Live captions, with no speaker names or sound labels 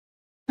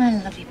I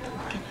love you,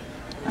 Pumpkin.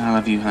 I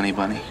love you, honey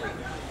bunny.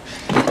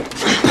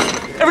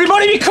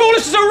 Everybody be cool,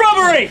 this is a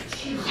robbery!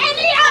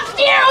 Any of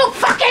you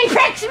fucking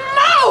pricks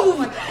move!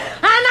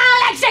 And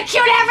I'll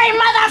execute every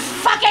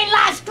motherfucking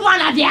last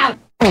one of you!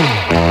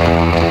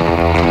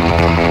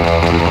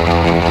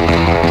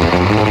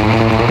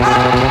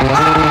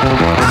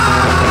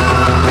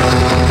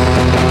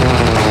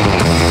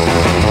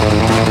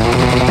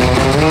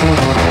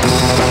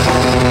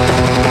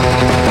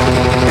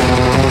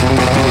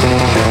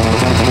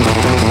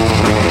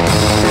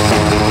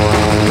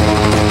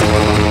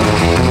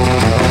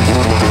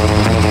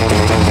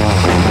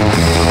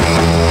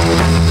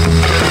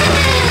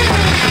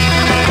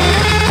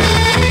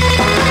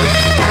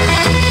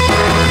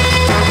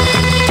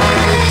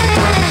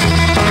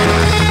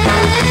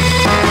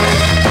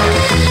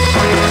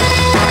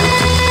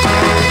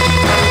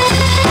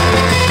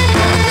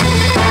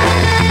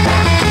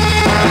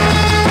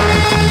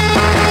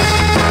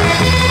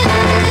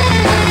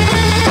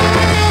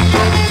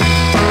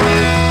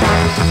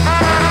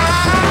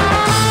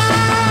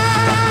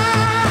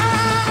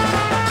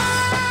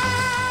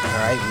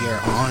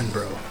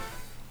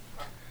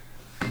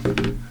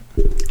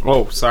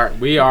 Oh, sorry.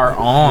 We are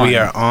on. We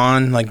are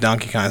on like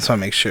Donkey Kong. I just want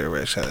to make sure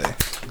we're actually.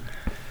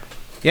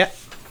 Yeah.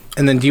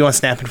 And then do you want to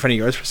snap in front of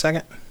yours for a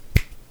second?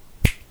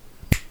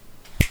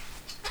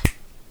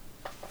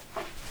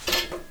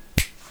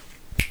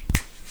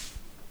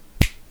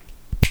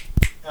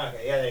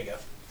 Okay, yeah, there you go.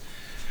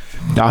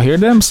 Y'all hear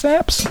them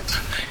snaps?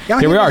 Y'all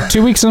Here we are,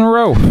 2 weeks in a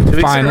row.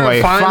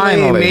 Finally.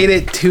 Made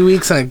it 2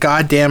 weeks in a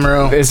goddamn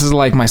row. This is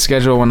like my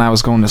schedule when I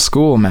was going to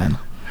school, man.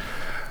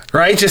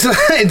 Right?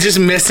 Just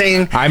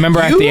missing. I remember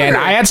at the end,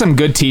 I had some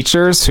good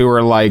teachers who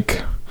were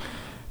like,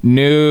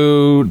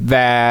 knew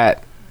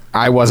that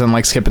I wasn't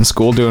like skipping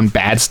school doing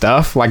bad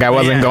stuff. Like I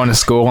wasn't going to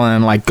school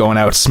and like going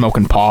out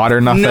smoking pot or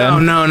nothing.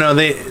 No.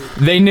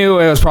 They knew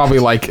it was probably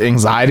like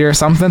anxiety or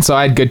something. So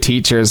I had good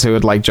teachers who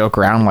would like joke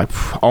around like,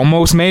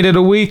 almost made it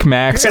a week,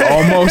 Max.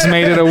 Almost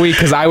made it a week.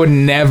 Because I would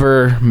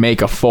never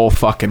make a full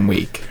fucking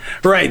week.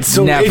 Right.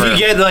 So never. If you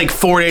get like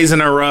 4 days in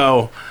a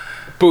row,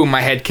 boom, my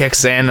head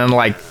kicks in and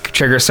like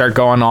triggers start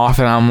going off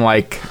and I'm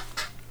like,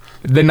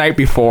 the night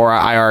before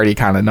I already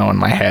kind of know in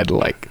my head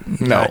like,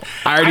 no.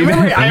 I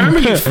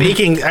remember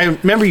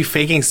you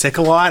faking sick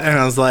a lot, and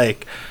I was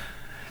like,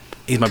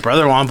 he's my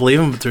brother, I won't believe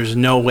him, but there's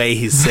no way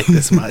he's sick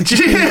this much.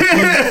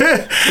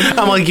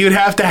 I'm like, you'd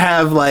have to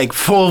have like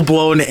full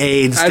blown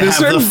AIDS to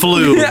have the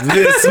flu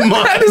this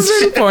much. At a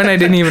certain point I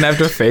didn't even have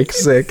to fake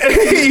sick.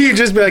 You'd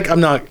just be like, I'm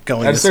not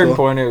going to school. At a certain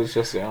point it was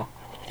just,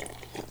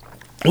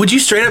 Would you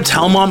straight up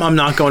tell mom I'm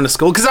not going to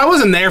school? Because I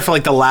wasn't there for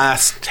like the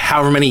last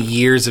however many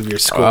years of your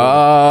school.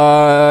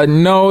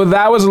 No,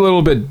 that was a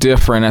little bit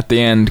different at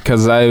the end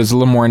because I was a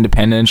little more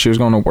independent. She was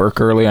going to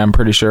work early. I'm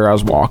pretty sure I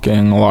was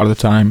walking a lot of the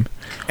time.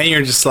 And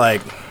you're just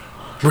like,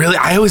 really?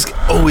 I always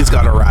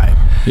got a ride.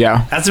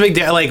 Yeah, that's a big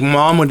deal. Like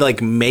mom would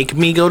like make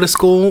me go to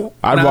school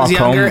when I was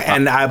younger,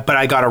 but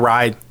I got a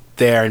ride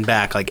there and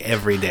back like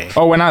every day.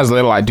 Oh, when I was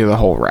little, I'd do the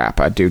whole rap.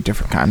 I'd do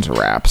different kinds of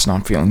raps.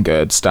 Not feeling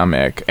good,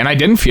 stomach, and I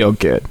didn't feel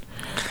good.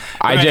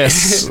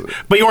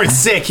 But you weren't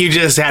sick, you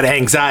just had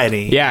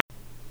anxiety. Yeah.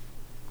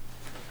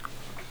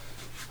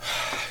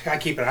 Gotta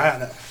keep an eye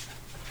on it.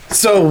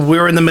 So we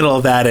were in the middle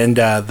of that and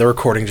the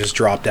recording just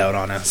dropped out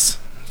on us.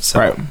 So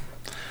right.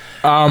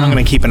 I'm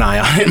gonna keep an eye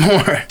on it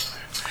more.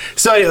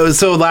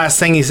 So last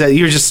thing you said,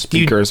 you're just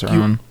speakers are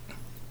on.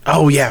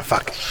 Oh yeah,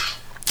 fuck.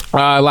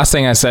 Last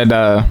thing I said,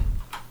 I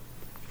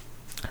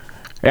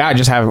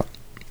just have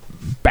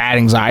bad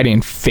anxiety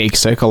and fake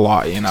sick a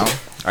lot,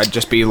 I'd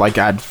just be like,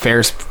 I'd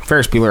Ferris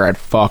Bueller, I'd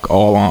fuck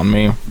all on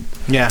me.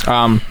 Yeah.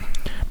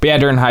 But yeah,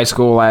 during high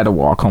school, I had to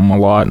walk home a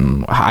lot,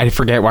 and I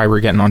forget why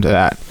we're getting onto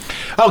that.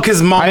 Oh,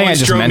 because mom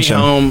always drove me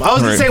home. I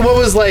was gonna say, what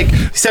was like?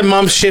 You said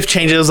mom's shift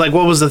change. It was like,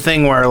 what was the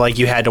thing where like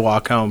you had to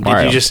walk home?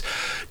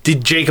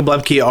 Did Jacob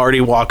Lepke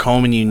already walk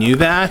home, and you knew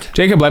that?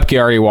 Jacob Lepke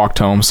already walked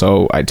home,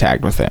 so I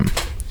tagged with him.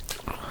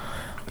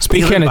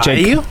 Speaking of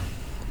Jacob,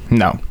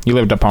 no, he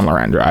lived up on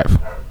Loran Drive.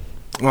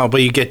 Well,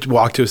 but you get to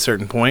walk to a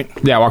certain point?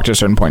 Yeah, walk to a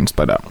certain point and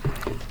split up.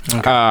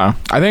 Okay.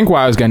 I think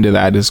why I was going to do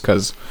that is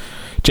because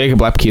Jacob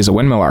Lepke is a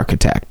windmill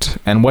architect.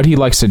 And what he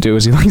likes to do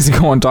is he likes to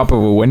go on top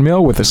of a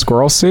windmill with a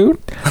squirrel suit,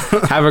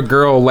 have a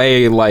girl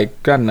lay like,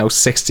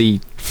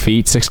 60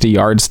 feet, 60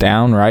 yards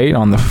down, right,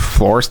 on the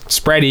floor,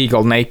 spread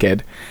eagle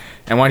naked.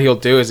 And what he'll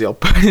do is he'll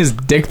put his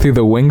dick through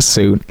the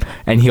wingsuit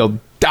and he'll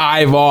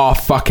dive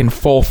off fucking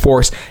full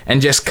force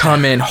and just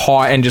come in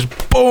hot and just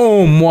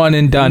boom, one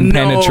and done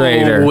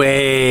penetrator. No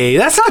way.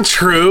 That's not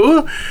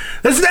true.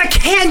 That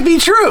can't be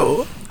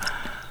true.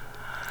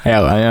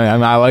 Hell,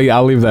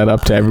 I'll leave that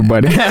up to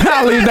everybody.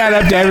 I'll leave that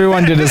up to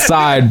everyone to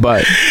decide,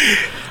 but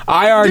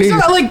I already... There's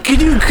not, like,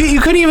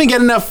 you couldn't even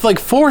get enough like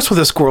force with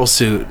a squirrel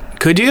suit,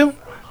 could you?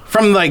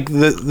 From like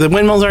the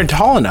windmills aren't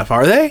tall enough,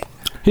 are they?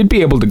 He'd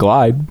be able to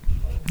glide.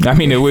 I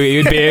mean, it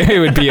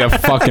would be a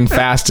fucking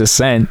fast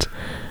descent.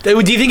 Do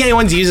you think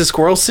anyone's used a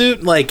squirrel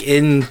suit like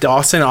in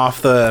Dawson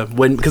off the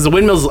wind? Because the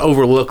windmills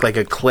overlook like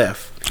a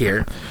cliff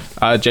here.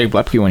 Jake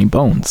Lepke when he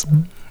bones.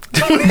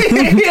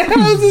 It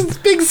was this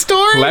big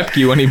story.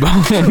 Lepke when he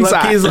bones.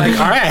 Lepke's like,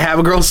 all right, I have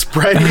a girl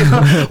spread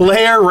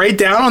lay her right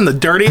down on the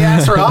dirty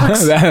ass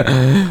rocks.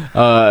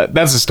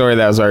 That's a story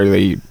that was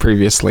already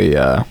previously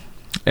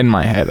in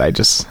my head. I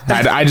just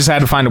had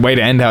to find a way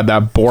to end out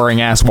that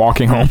boring ass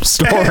walking home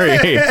story.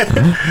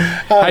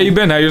 How you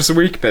been? How's your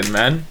week been,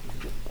 man?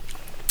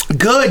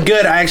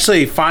 Good. I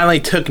actually finally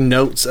took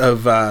notes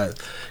of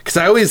because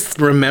I always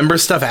remember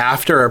stuff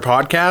after our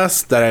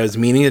podcast that I was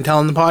meaning to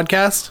tell in the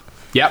podcast.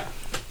 Yep.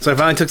 So I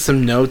finally took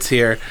some notes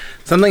here.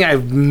 Something I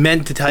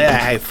meant to tell you,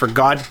 I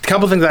forgot. A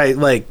couple things I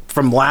like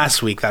from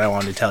last week that I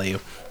wanted to tell you.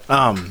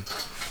 I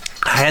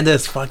had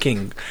this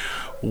fucking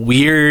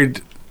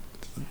weird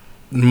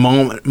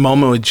moment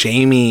with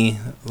Jamie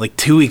like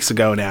 2 weeks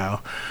ago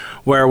now,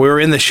 where we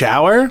were in the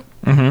shower.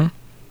 Mm-hmm.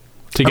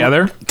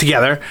 Together,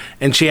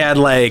 and she had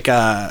like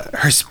her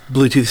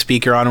Bluetooth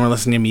speaker on, and we're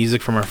listening to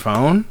music from her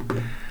phone,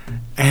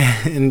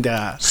 and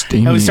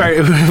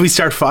we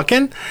start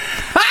fucking.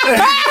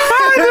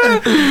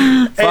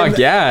 Fuck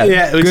yeah!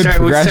 Yeah, we start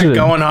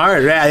going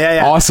hard.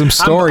 Yeah. Awesome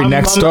story.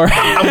 Next story.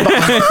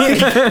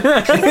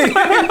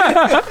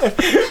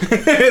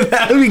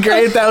 That would be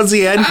great if that was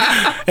the end,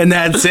 and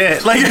that's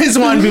it. Like, I just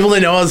wanted people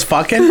to know I was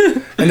fucking,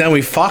 and then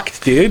we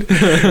fucked, dude.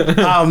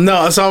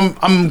 No, so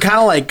I'm kind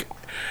of like.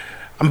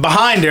 I'm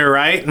behind her,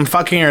 right? I'm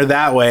fucking her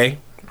that way.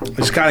 I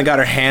just kind of got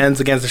her hands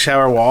against the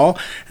shower wall,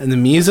 and the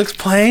music's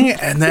playing,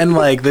 and then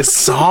like this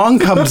song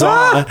comes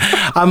on.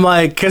 I'm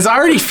like, because I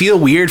already feel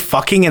weird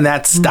fucking in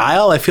that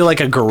style. I feel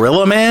like a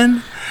gorilla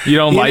man. You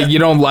don't like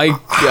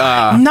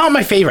not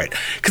my favorite,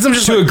 because I'm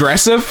just too like,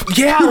 aggressive.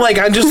 Yeah, like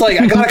I'm just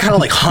like I gotta kind of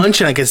like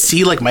hunch, and I can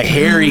see like my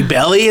hairy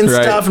belly and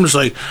right. stuff. I'm just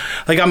like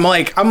I'm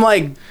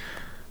like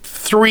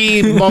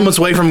 3 moments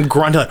away from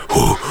grunting.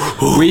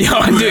 When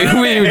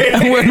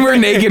we're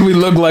naked, we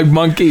look like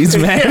monkeys,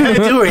 man. Yeah,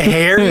 dude, we're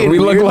hairy. We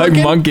look like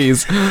looking.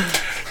 Monkeys.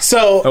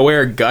 So where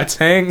our guts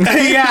hang.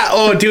 Yeah.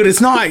 Oh, dude,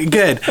 it's not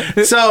good.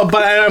 So,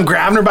 but I'm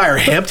grabbing her by her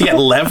hip to get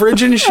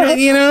leverage and shit,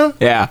 you know?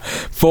 Yeah,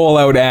 full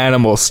out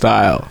animal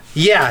style.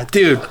 Yeah,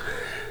 dude.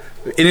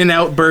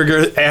 In-N-Out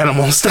burger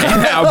animal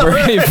style.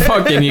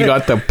 Fucking, you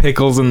got the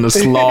pickles and the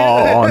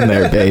slaw on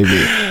there,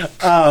 baby.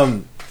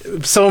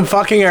 So I'm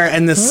fucking her,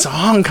 and this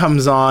song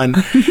comes on,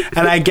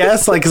 and I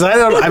guess like, cause I'm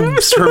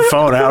her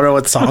phone. I don't know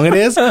what song it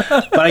is,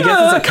 but I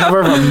guess it's a cover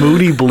of a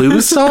Moody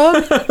Blues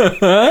song,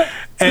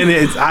 and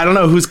I don't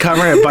know who's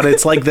covering it, but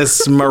it's like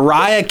this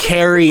Mariah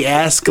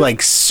Carey-esque,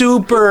 like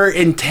super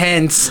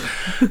intense,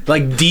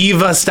 like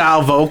diva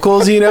style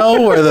vocals, you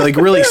know, where they're like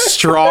really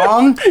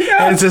strong,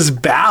 and it's this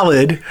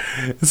ballad.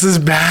 And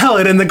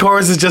the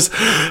chorus is just,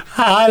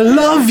 I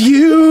love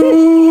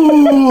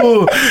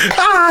you,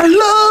 I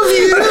love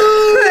you.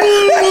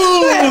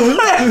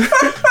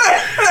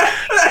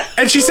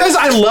 And she says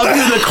I love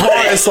you in the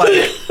chorus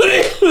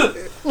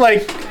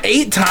like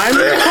 8 times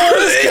in the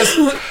chorus, just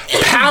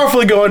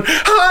powerfully going,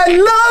 I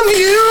love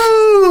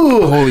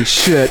you. Holy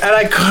shit. And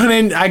I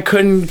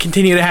couldn't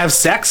continue to have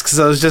sex because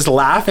I was just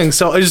laughing,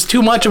 so it was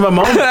too much of a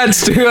moment.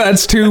 That's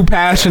too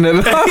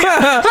passionate.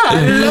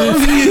 I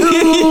love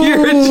you.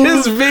 You're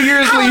just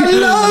vigorously I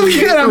love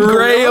you.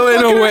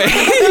 railing away.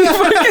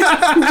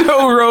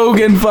 Joe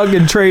Rogan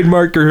fucking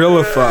trademark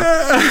gorilla fuck.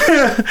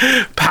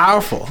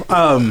 Powerful.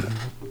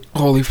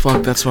 Holy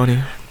fuck, that's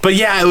funny. But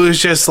yeah, it was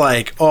just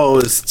like, oh,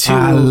 it was too.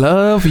 I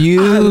love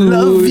you. I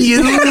love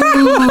you.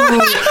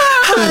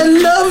 I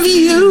love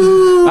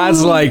you.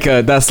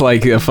 That's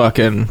like a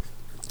fucking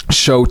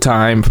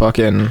Showtime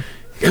fucking.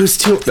 It was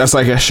too. That's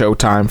like a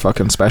Showtime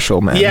fucking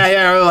special, man.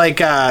 Yeah, or like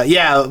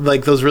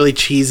like those really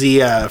cheesy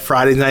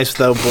Friday Nights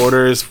Without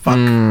Borders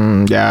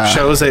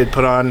shows they'd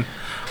put on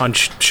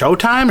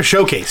Showtime or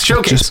Showcase.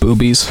 Just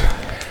boobies.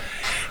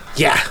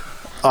 Yeah.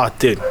 Oh,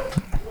 dude.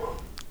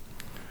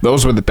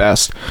 Those were the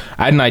best.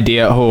 I had an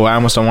idea. Oh, I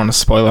almost don't want to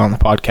spoil it on the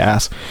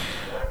podcast.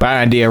 But I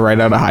had an idea right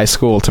out of high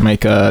school to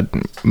make a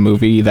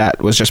movie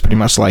that was just pretty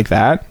much like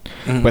that.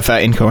 Mm-hmm. With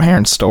an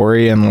incoherent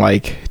story and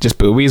like just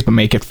boobies, but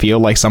make it feel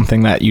like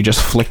something that you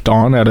just flicked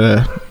on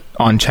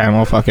on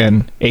channel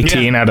fucking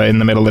 18 in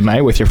the middle of the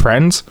night with your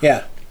friends.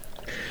 Yeah.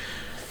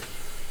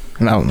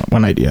 And that was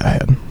one idea I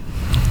had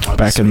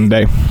back in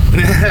the day.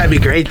 That'd be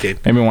great,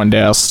 dude. Maybe one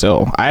day I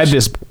had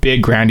this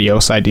big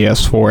grandiose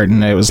ideas for it,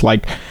 and it was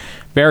like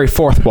very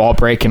fourth wall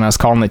breaking. I was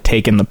calling it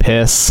Taking the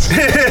Piss.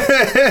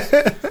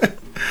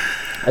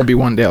 Maybe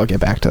one day I'll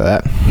get back to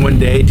that. One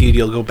day, dude,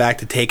 you'll go back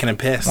to taking a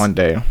piss. One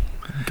day.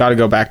 Gotta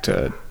go back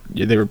to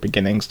their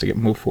beginnings to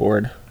move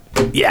forward.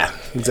 Yeah,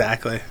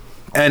 exactly.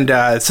 And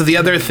so the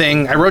other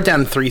thing, I wrote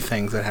down 3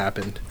 things that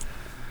happened.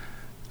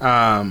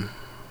 No,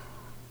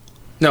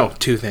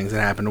 2 things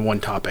that happened in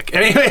one topic.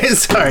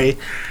 Anyways, sorry.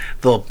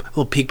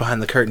 Little peek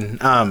behind the curtain.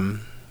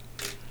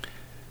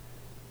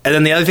 And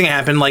then the other thing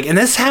happened, like, and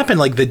this happened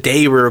like the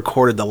day we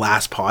recorded the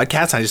last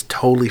podcast. I just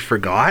totally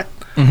forgot.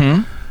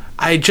 Mm-hmm.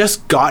 I had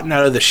just gotten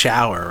out of the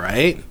shower,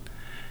 right?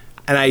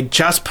 And I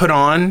just put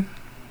on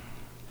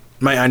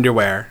my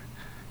underwear,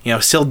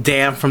 still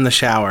damp from the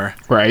shower.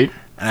 Right.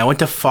 and I went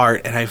to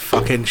fart, and I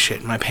fucking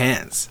shit my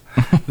pants.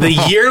 The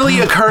yearly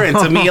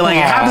occurrence of me, like,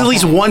 it happens at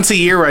least once a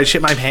year where I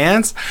shit my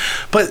pants,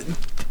 but...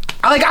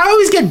 Like, I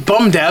always get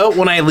bummed out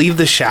when I leave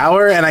the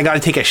shower and I gotta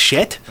take a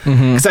shit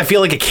because I feel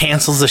like it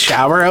cancels the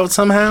shower out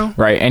somehow.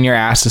 Right, and your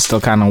ass is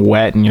still kind of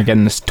wet and you're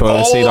getting this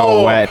toilet seat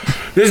all wet.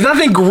 There's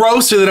nothing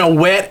grosser than a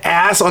wet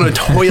ass on a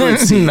toilet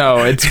seat. No,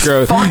 it's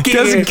gross.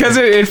 Because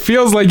it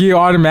feels like you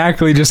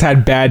automatically just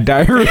had bad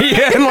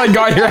diarrhea and like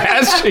got your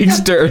ass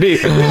cheeks dirty.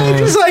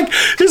 just like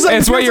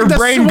it's what your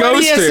brain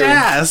goes to.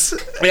 Ass.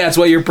 Yeah, it's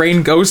what your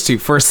brain goes to.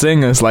 First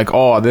thing is like,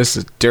 oh, this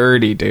is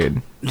dirty,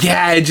 dude.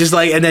 Yeah, it just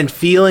like, and then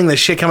feeling the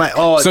shit come out.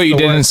 Oh, so you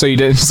didn't. So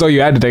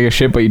you had to take a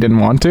shit, but you didn't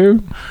want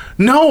to.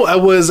 No,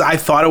 I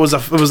thought it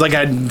was like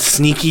a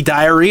sneaky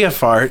diarrhea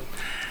fart.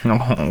 Oh,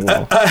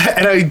 well.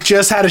 And I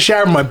just had a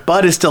shower. My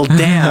butt is still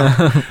damp,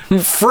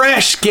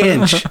 fresh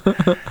skinch.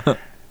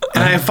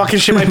 And I fucking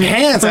shit my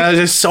pants. And I was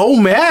just so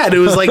mad. It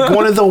was like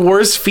one of the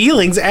worst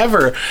feelings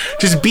ever.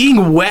 Just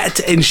being wet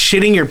and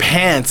shitting your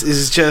pants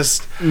is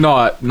just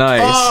not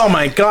nice. Oh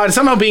my god!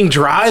 Somehow being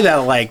dry that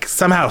like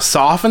somehow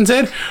softens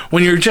it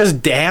when you're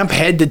just damp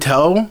head to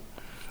toe.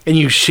 And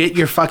you shit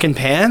your fucking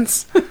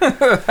pants?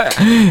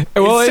 It's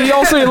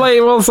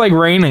like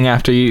raining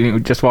after you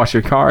just wash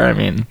your car. I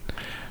mean,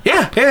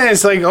 yeah,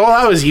 it's like, oh,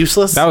 that was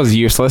useless. That was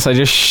useless. I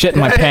just shit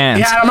my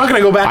pants. Yeah, I'm not gonna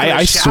go back.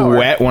 I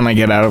sweat when I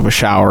get out of a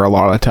shower a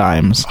lot of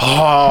times.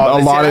 Oh,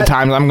 a lot of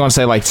times. I'm gonna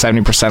say like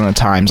 70% of the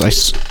times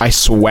I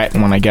sweat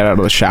when I get out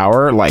of the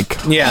shower, like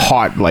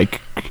hot, like.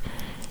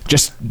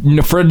 Just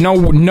for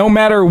no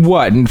matter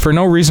what, and for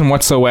no reason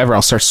whatsoever,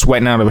 I'll start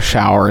sweating out of a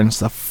shower, and it's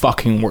the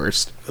fucking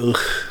worst. Ugh.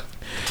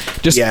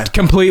 Just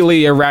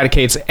completely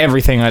eradicates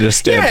everything I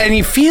just did. Yeah, and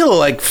you feel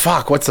like,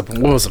 fuck, what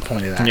was the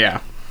point of that?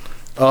 Yeah.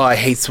 Oh, I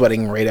hate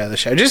sweating right out of the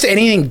shower. Just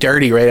anything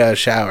dirty right out of the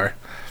shower.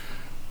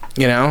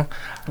 You know?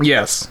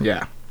 Yes,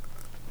 yeah.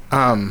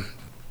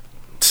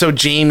 So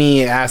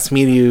Jamie asked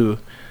me to...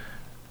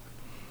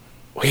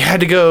 We had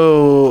to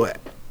go...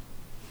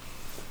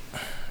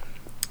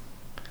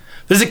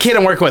 There's a kid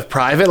I'm working with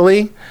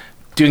privately,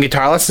 doing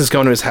guitar lessons,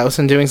 going to his house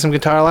and doing some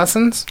guitar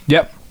lessons.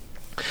 Yep.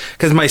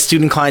 Because my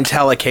student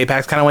clientele at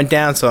K-Pax kind of went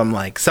down, so I'm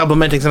like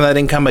supplementing some of that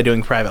income by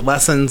doing private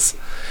lessons.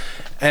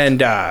 And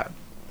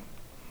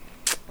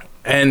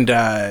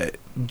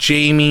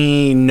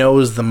Jamie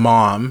knows the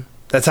mom.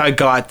 That's how I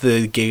got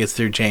the gig, is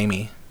through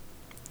Jamie.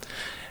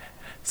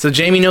 So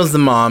Jamie knows the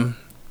mom,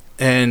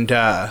 and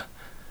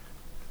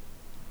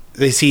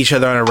they see each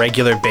other on a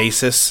regular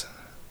basis,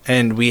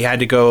 and we had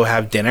to go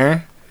have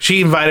dinner.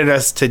 She invited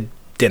us to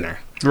dinner.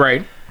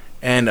 Right.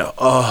 And,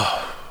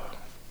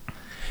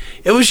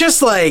 it was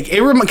just like,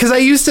 because I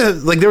used to,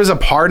 like, there was a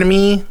part of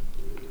me,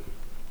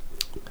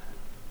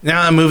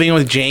 now I'm moving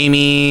with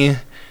Jamie,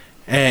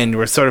 and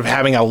we're sort of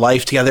having a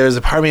life together. There's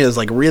a part of me that was,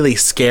 like, really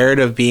scared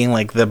of being,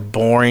 like, the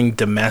boring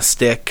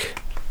domestic.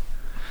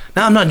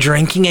 Now I'm not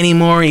drinking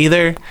anymore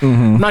either.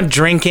 Mm-hmm. I'm not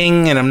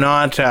drinking, and I'm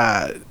not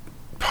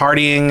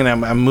partying, and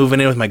I'm moving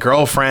in with my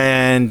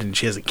girlfriend, and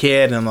she has a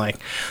kid, and I'm like,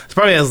 it's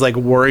probably I was like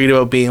worried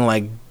about being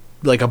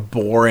like a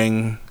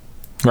boring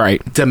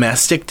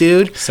domestic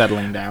dude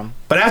settling down.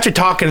 But after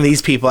talking to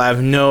these people, I have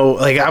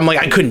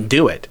I couldn't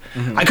do it.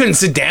 Mm-hmm. I couldn't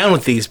sit down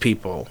with these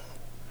people.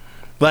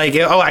 Like,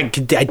 I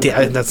did.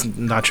 That's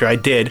not true. I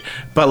did,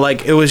 but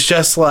like it was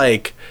just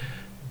like.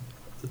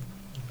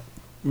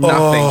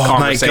 Nothing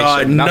conversation. My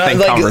God. Nothing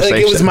conversation.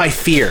 Like it was my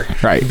fear.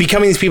 Right.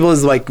 Becoming these people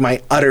is like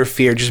my utter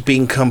fear. Just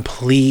being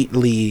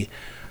completely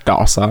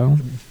docile.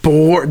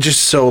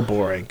 Just so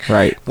boring.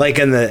 Right. Like,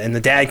 and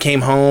the dad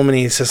came home and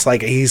he's just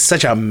like, he's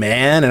such a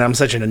man and I'm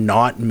such a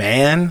not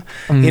man.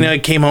 Mm-hmm. You know, he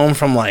came home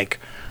from like,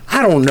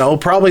 I don't know,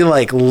 probably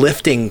like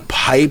lifting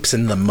pipes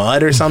in the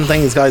mud or something.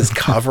 He's got his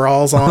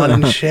coveralls on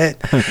and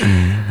shit.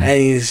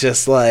 And he's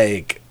just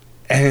like,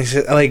 and it's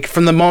just, like,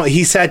 from the moment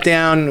he sat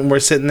down, and we're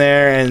sitting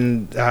there,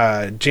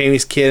 and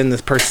Jamie's kid and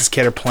this person's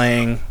kid are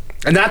playing,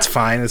 and that's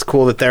fine. It's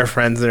cool that they're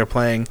friends that are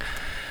playing.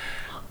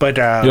 But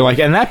you're like,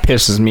 and that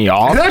pisses me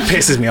off. That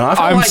pisses me off.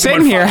 I'm like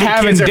sitting here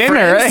having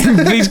dinner.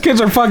 These kids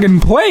are fucking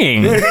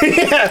playing.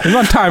 Yeah. There's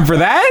not time for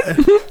that.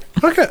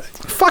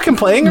 Fucking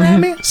playing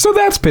around me. So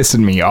that's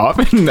pissing me off.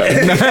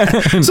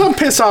 So I'm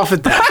pissed off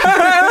at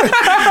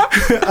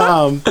that.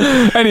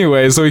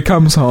 Anyway, so he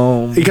comes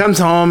home. He comes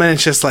home, and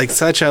it's just like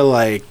such a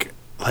like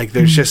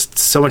there's just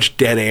so much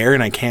dead air,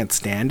 and I can't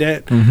stand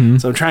it. Mm-hmm.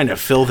 So I'm trying to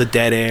fill the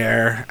dead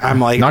air. I'm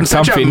like,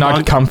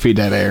 not comfy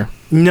dead air.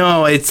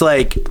 No, it's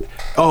like,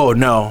 oh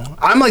no,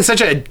 I'm like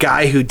such a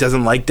guy who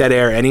doesn't like dead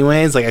air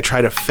anyways. Like I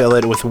try to fill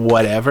it with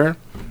whatever.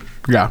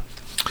 Yeah,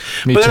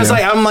 but it was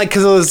like, I'm like,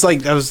 because I was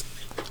like,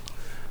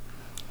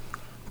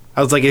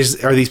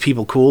 are these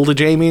people cool to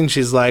Jamie? And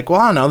she's like,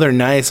 well, I don't know, they're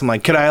nice. I'm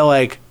like, could I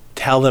like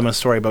tell them a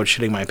story about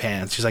shitting my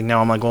pants? She's like, no.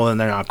 I'm like, well, then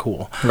they're not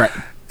cool. Right.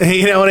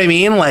 You know what I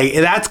mean? Like,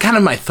 that's kind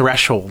of my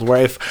threshold,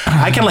 where if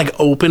I can like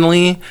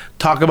openly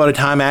talk about a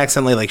time I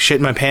accidentally like shit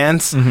my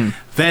pants, mm-hmm.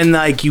 then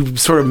like you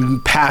sort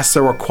of pass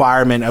the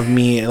requirement of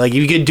me, like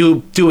you could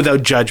do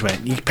without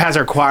judgment. You pass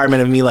the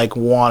requirement of me like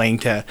wanting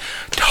to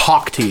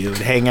talk to you and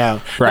hang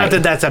out. Right. Not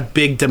that that's a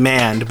big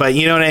demand, but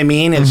you know what I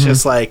mean? It's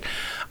just like,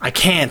 I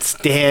can't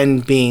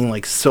stand being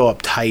like so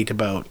uptight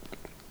about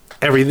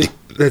everything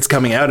that's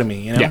coming out of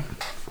me, you know? Yeah.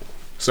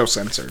 So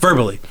censored.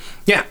 Verbally.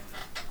 Yeah.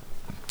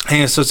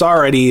 And so it's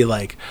already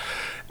like,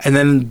 and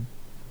then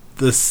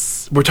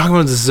we're talking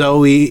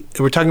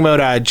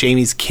about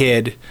Jamie's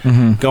kid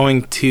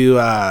going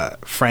to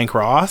Frank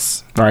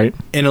Ross Right.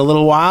 in a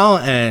little while,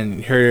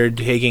 and her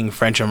taking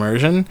French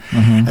immersion,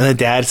 and the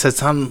dad said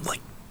some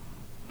like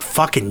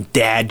fucking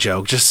dad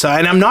joke. Just so,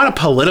 and I'm not a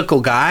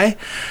political guy.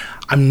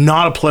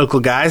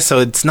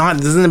 So this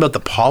isn't about the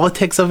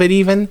politics of it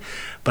even,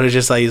 but it's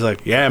just like, he's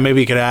like, yeah, maybe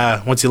you could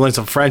once you learn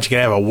some French, you can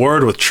have a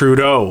word with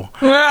Trudeau.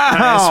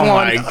 Oh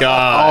my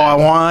god!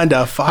 I wanted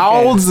to fucking...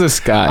 How old's this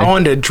guy? I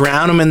wanted to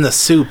drown him in the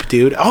soup,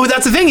 dude. Oh,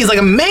 that's the thing. He's like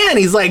a man.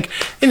 He's like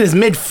in his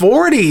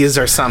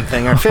mid-40s or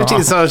something, or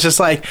 50s. So it's just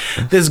like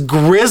this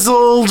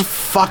grizzled,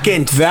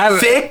 fucking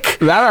thick.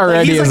 That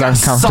already he's is like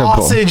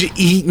uncomfortable. Sausage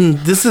eating.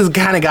 This is the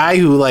kind of guy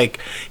who like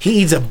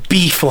he eats a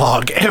beef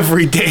log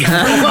every day for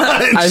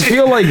lunch. I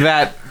feel like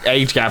that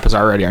age gap is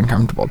already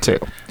uncomfortable too.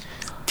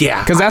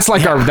 Yeah, Because that's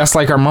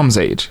like our mom's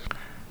age.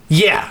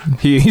 Yeah,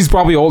 He's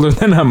probably older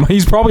than him.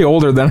 He's probably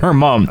older than her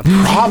mom.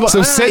 probably.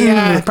 So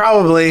sitting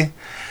probably.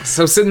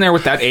 So sitting there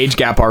with that age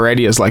gap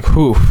already is like,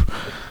 whew.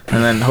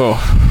 And then, Oh,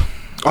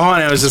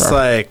 and it was just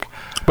like.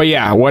 But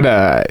yeah, what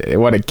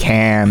a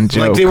can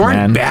joke. Like they weren't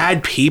man.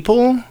 bad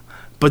people,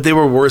 but they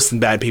were worse than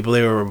bad people.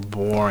 They were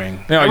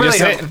boring. No,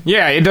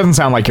 it doesn't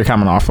sound like you're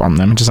coming off on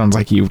them. It just sounds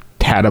like you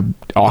had a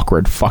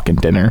awkward fucking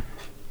dinner.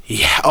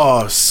 Yeah.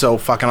 Oh, so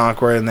fucking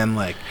awkward. And then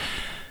like.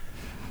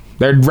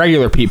 They're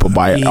regular people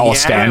by all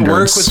standards. I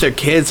work with their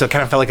kids, so it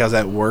kind of felt like I was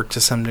at work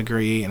to some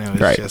degree, and it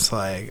was just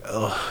like,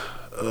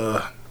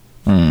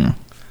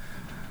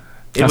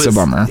 That's a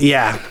bummer.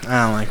 Yeah,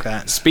 I don't like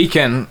that.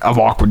 Speaking of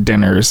awkward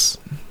dinners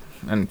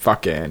and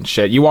fucking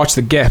shit, you watched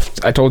The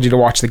Gift. I told you to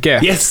watch The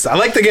Gift. Yes, I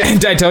like The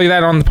Gift. Did I tell you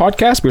that on the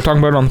podcast? We were talking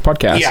about it on the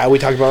podcast. Yeah, we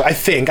talked about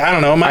it. I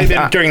don't know. It might have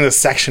been during the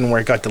section where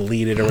it got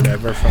deleted or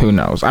whatever. Who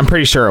knows? I'm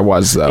pretty sure it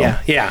was, though.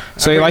 Yeah.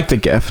 So you like The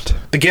Gift?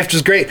 The Gift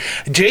was great.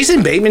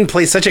 Jason Bateman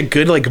plays such a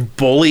good, like,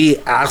 bully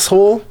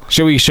asshole.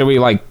 Should we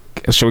go?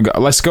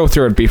 Let's go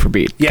through it beat for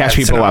beat. Yeah, Catch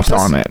people up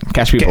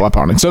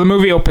on it. So the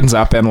movie opens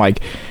up and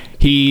like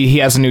he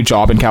has a new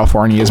job in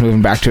California. He's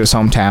moving back to his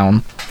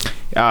hometown.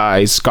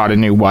 He's got a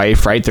new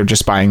wife, right? They're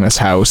just buying this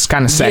house,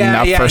 kind of setting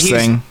up first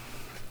thing.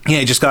 Yeah,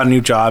 he just got a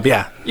new job.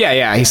 Yeah.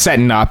 He's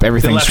setting up.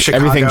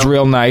 Everything's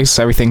real nice.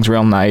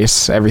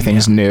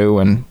 Everything's new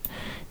and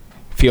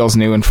feels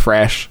new and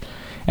fresh.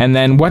 And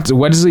then what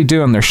is he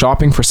doing? They're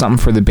shopping for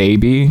something for the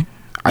baby.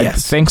 I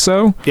think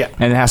so. Yeah.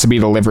 And it has to be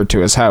delivered to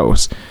his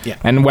house. Yeah.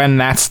 And when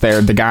that's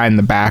there, the guy in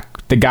the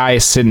back, the guy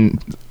is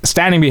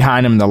standing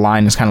behind him. The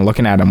line is kind of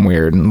looking at him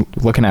weird and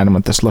looking at him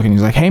with this look. And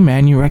he's like, "Hey,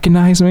 man, you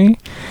recognize me?"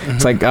 Mm-hmm.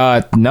 It's like,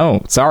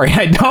 no, sorry,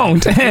 I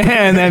don't.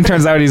 And then it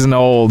turns out he's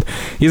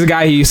a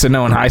guy he used to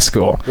know in high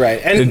school.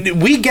 Right.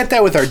 And we get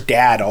that with our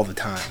dad all the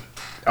time.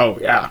 Oh,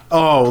 yeah.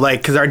 Oh,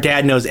 like, because our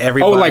dad knows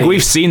everybody. Oh, like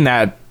we've seen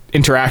that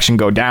interaction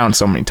go down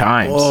so many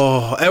times.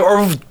 Oh,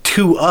 or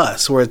to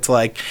us, where it's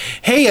like,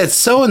 hey, it's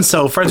so and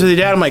so, friends with your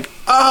dad. I'm like,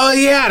 oh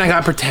yeah, and I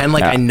gotta pretend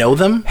like I know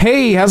them.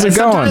 Hey, how's it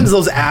going? Sometimes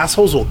those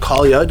assholes will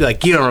call you out,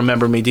 like, you don't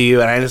remember me, do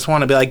you? And I just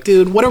want to be like,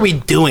 dude, what are we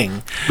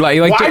doing? Why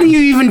do you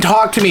even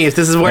talk to me if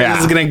this is where this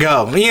is gonna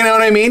go? You know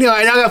what I mean?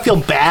 I'm not gonna feel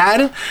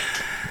bad.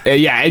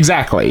 Yeah,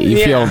 exactly.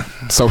 You feel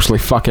socially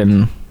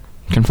fucking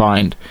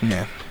confined.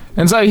 Yeah.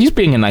 And so he's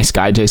being a nice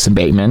guy, Jason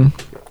Bateman.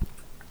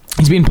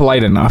 He's being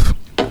polite enough.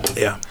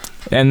 Yeah.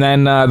 And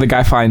then the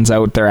guy finds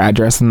out their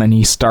address, and then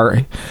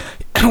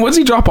what does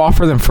he drop off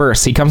for them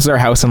first? He comes to their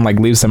house and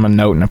like leaves them a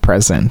note and a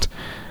present.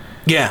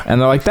 Yeah.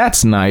 And they're like,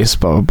 "That's nice,"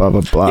 blah blah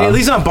blah blah. Yeah, at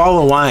least on a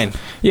bottle of wine.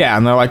 Yeah,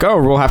 and they're like,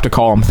 "Oh, we'll have to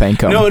call him,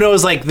 thank him." No, it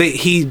was like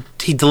he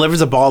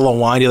delivers a bottle of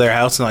wine to their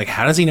house, and like,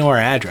 how does he know our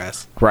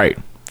address? Right.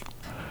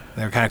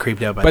 They're kind of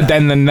creeped out by that. But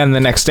then the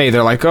next day,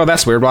 they're like, "Oh,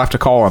 that's weird. We'll have to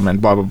call him,"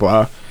 and blah blah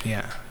blah.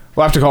 Yeah.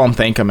 We'll have to call him,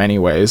 thank him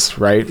anyways,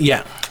 right?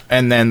 Yeah.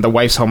 And then the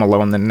wife's home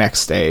alone the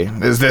next day.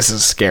 This is a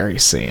scary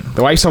scene.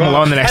 The wife's home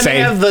alone the next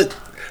day.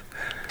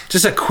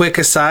 Just a quick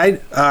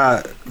aside,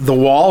 the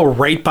wall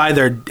right by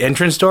their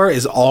entrance door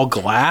is all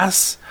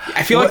glass.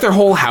 I feel like their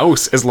whole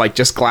house is like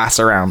just glass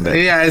around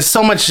it. Yeah, it's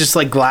so much just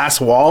like glass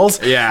walls.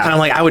 Yeah. And I'm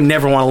like, I would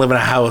never want to live in a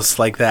house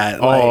like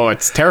that. Oh, like,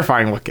 it's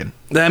terrifying looking.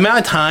 The amount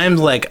of times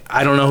like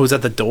I don't know who's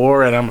at the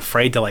door and I'm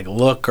afraid to like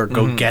look or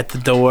go get the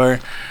door.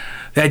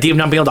 The idea of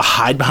not being able to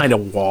hide behind a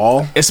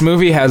wall. This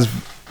movie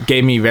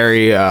gave me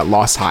very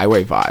Lost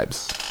Highway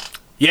vibes.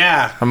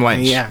 Yeah. From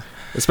Lynch. Yeah.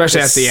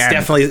 Especially at the end.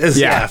 Definitely is,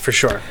 yeah, for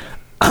sure.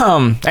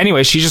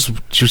 Anyway,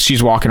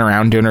 she's walking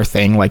around doing her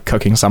thing, like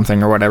cooking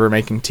something or whatever,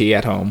 making tea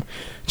at home.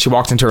 She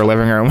walks into her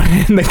living room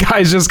and the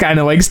guy's just kind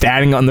of like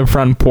standing on the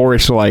front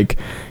porch, like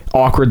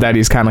awkward that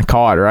he's kind of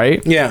caught,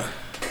 right? Yeah.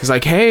 He's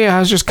like, "Hey, I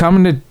was just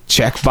coming to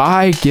check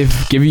by,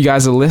 give you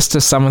guys a list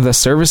of some of the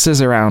services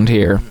around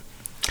here."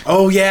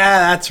 Oh,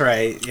 yeah, that's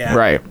right. Yeah.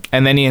 Right.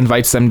 And then he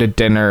invites them to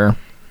dinner.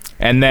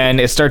 And then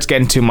it starts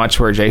getting too much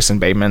where Jason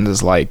Bateman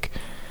is like,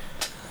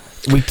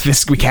 we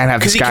can't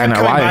have this Because he guy in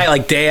kept our coming life. by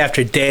like day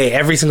after day.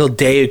 Every single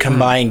day he'd come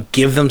by and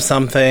give them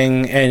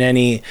something, and then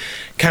he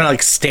kind of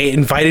like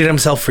invited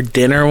himself for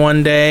dinner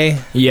one day.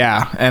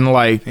 Yeah, and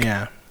like,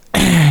 Yeah.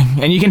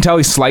 and you can tell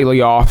he's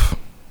slightly off.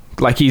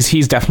 Like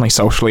he's definitely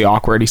socially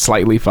awkward. He's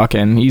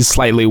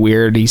slightly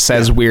weird. He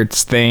says weird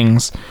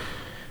things,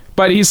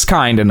 but he's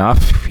kind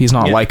enough. He's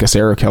not like a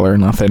serial killer or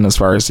nothing, as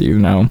far as you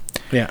know.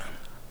 Yeah.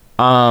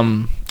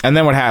 And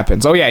then what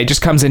happens? Oh yeah, he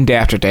just comes in day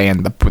after day,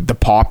 and the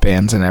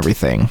pop-ins and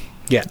everything.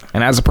 Yeah.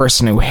 And as a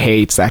person who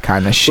hates that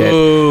kind of shit,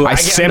 Ooh, I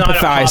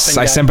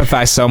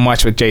sympathize so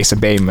much with Jason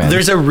Bateman.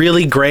 There's a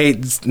really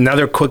great,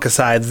 another quick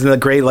aside, there's a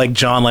great like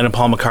John Lennon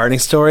Paul McCartney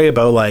story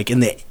about like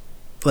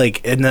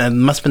it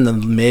must have been the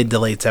mid to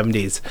late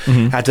 70s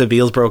after the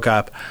Beatles broke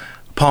up.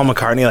 Paul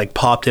McCartney like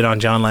popped in on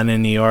John Lennon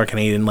in New York, and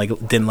he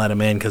didn't let him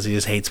in because he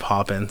just hates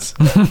pop-ins.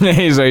 So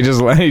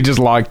he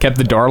just kept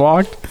the door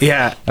locked.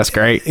 Yeah, that's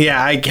great.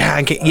 Yeah,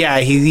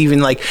 he's even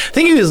like, I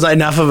think he was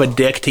enough of a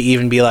dick to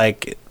even be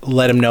like,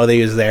 let him know that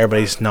he was there, but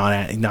he's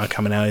not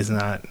coming out. He's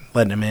not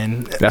letting him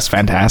in. That's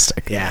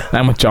fantastic. Yeah,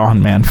 I'm with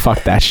John, man.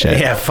 Fuck that shit.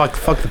 Yeah, fuck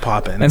the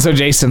pop-in. And so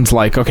Jason's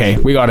like, okay,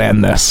 we gotta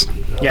end this.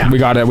 Yeah, we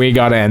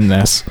gotta end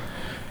this.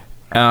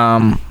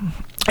 And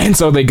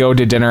so they go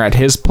to dinner at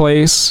his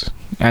place.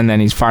 And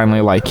then he's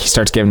finally like, he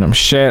starts giving him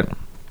shit.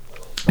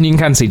 And you can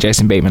kind of see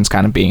Jason Bateman's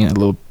kind of being a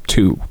little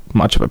too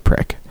much of a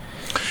prick.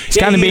 He's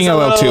kind of being a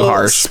little too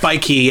harsh.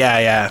 Spiky,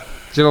 yeah.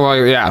 He's a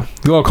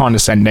little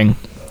condescending.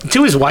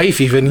 To his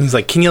wife, even. He's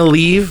like, can you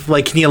leave?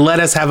 Like, can you let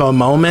us have a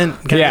moment?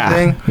 Kind of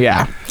thing.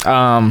 Yeah.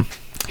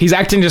 He's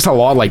acting just a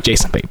lot like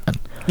Jason Bateman.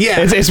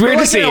 Yeah. It's weird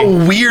to see.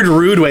 In a weird,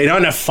 rude way. Not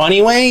in a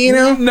funny way, you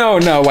know? No.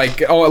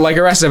 Like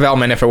Arrested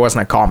Development if it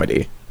wasn't a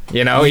comedy.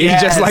 You know, he's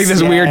just like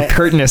this weird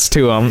curtness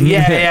to him.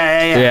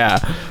 Yeah.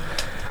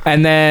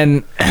 And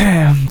then,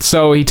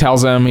 so he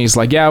tells him, he's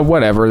like, yeah,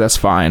 whatever, that's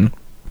fine.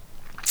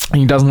 And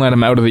he doesn't let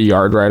him out of the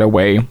yard right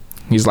away.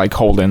 He's like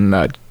holding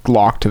the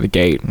lock to the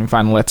gate, and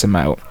finally lets him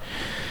out.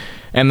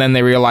 And then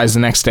they realize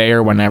the next day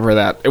or whenever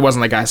that it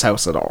wasn't the guy's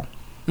house at all.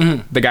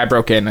 The guy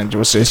broke in and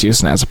was just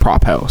using it as a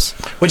prop house,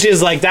 which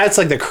is like, that's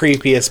like the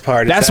creepiest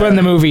part. That's when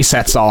the movie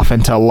sets off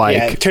into like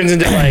it turns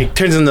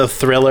into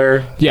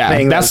thriller.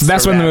 Yeah,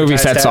 that's when the movie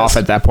sets off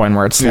at that point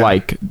where it's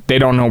like they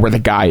don't know where the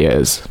guy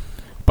is,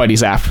 but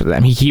he's after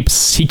them. He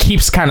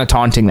keeps kind of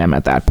taunting them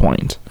at that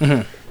point.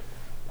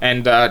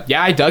 And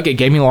I dug it.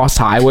 Gave me Lost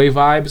Highway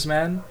vibes,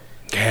 man.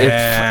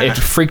 Yeah. It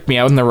freaked me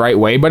out in the right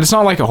way, but it's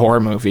not like a horror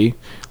movie.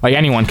 Like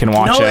anyone can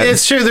watch it. No,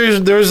 it's true.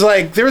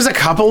 There was a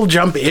couple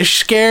jump-ish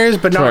scares,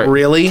 but not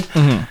really.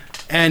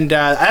 And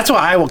that's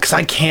why because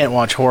I can't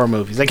watch horror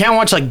movies. I can't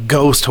watch like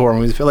ghost horror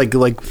movies. I feel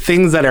like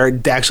things that are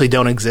actually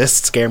don't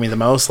exist scare me the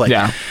most. Like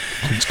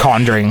it's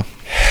Conjuring,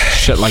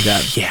 shit like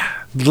that. Yeah,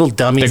 little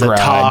dummies that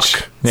talk,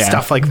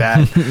 stuff like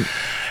that.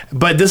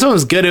 But this one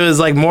was good. It was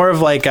like more of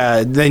like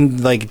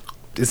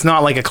it's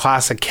not like a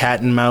classic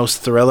cat and mouse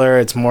thriller.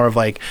 It's more of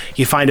like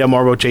you find out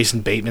more about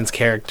Jason Bateman's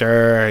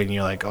character, and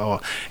you're like,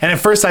 oh. And at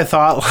first I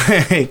thought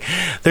like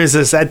there's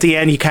this at the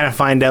end you kind of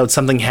find out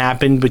something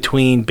happened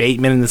between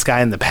Bateman and this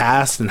guy in the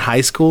past in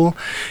high school.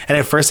 And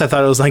at first I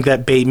thought it was like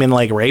that Bateman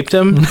like raped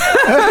him.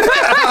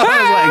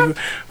 I was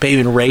like,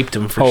 Bateman raped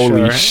him for sure.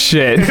 Holy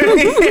shit.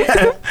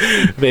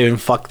 Bateman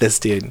fucked this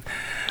dude.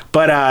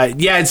 But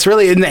it's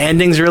really, and the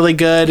ending's really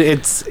good.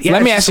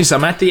 Let me ask you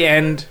something. At the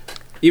end.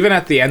 Even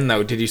at the end,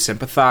 though, did you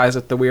sympathize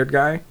with the weird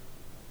guy?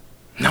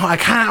 No, I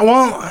kind of.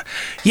 Well,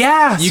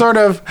 yeah, sort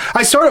of.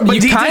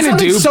 But you kind of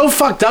do. So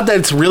fucked up that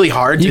it's really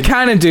hard. You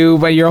kind of do,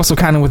 but you're also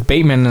kind of with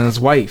Bateman and his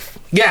wife.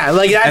 Yeah,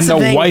 like that's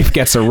and the thing. Wife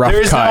gets a rough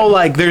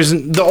cut. There's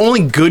the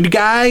only good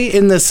guy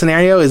in this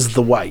scenario is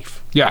the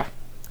wife. Yeah,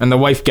 and the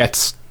wife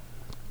has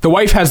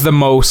the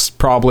most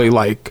probably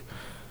like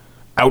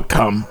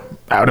outcome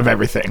out of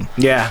everything.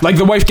 Yeah, like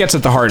the wife gets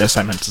it the hardest.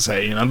 I meant to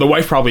say, the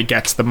wife probably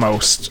gets the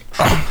most.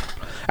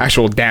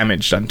 Actual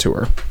damage done to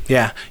her.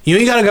 Yeah.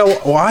 You gotta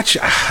go watch.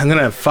 I'm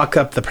gonna fuck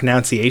up the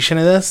pronunciation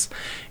of this.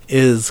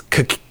 Is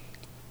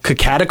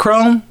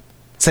Cacatachrome?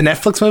 It's a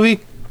Netflix movie.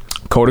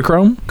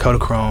 Kodachrome.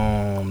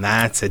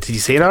 That's it. Did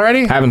you see it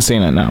already? I haven't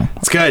seen it, no.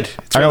 It's good.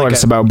 I know what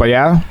it's about, but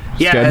yeah.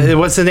 Yeah, good.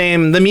 What's the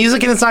name? The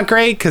music in it's not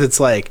great because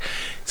it's like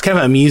it's kind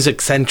of a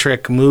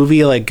music-centric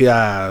movie. Like,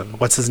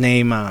 what's his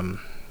name?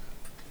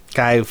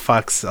 Guy who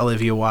fucks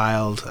Olivia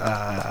Wilde.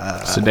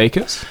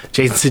 Sudeikis?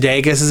 Jason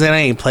Sudeikis is in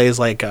it. He plays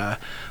like an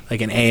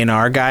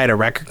A&R guy at a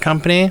record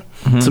company.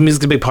 So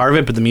music's a big part of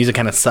it, but the music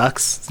kind of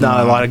sucks. It's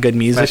not a lot of good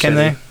music in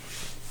there.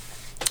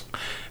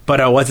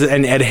 But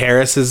and Ed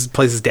Harris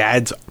plays his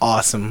dad. It's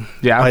awesome.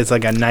 Yeah. Plays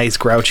like a nice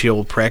grouchy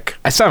old prick.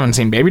 I still haven't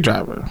seen Baby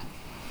Driver.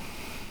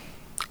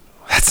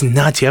 That's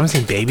nuts. You haven't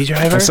seen Baby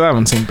Driver? I still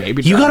haven't seen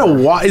Baby Driver. You gotta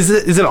watch. Is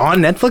it on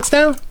Netflix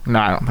now? No,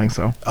 I don't think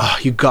so. Oh,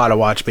 you gotta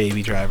watch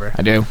Baby Driver.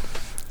 I do.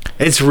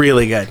 It's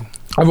really good.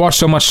 I've watched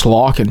so much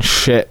schlock and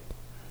shit.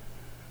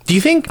 Do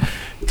you think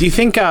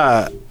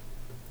fuck.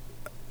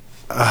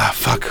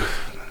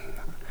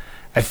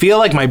 I feel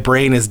like my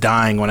brain is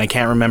dying when I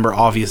can't remember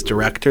obvious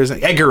directors.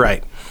 Edgar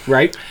Wright.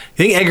 Right? I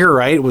think Edgar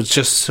Wright was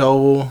just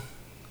so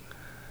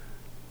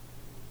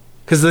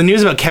because the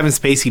news about Kevin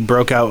Spacey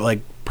broke out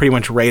like pretty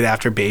much right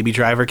after Baby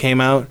Driver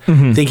came out.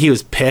 I think he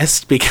was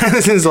pissed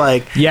because it's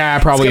like, yeah,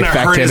 probably it's gonna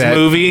hurt affected his it.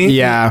 movie.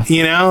 Yeah,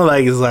 you know,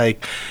 like it's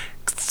like,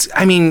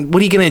 I mean, what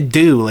are you gonna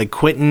do? Like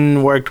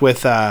Quentin worked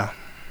with Wine,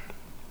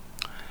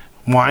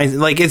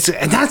 like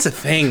and that's the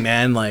thing,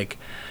 man. Like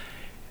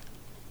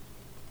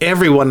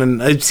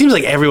it seems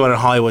like everyone in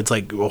Hollywood's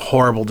like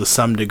horrible to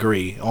some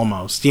degree,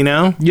 almost. You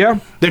know? Yeah.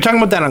 They're talking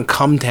about that on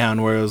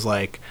Cumtown, where it was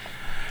like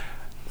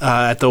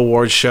at the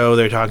awards show,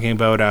 they're talking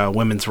about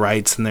women's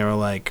rights, and they were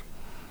like,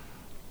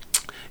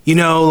 you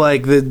know,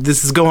 like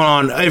this is going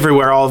on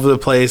everywhere, all over the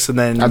place, and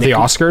then At the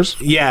Oscars?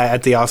 Yeah,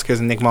 at the Oscars,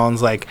 and Nick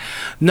Mullen's like,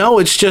 no,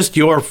 it's just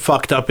your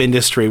fucked up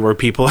industry where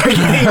people are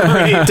getting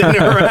raped and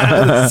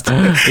harassed.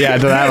 Yeah,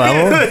 to that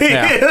level?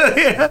 Yeah.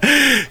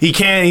 Yeah. He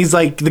can't, he's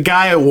like, the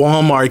guy at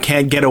Walmart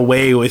can't get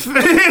away with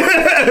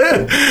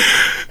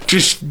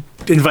just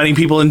inviting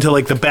people into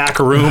like the back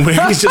room and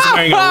he's just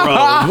wearing a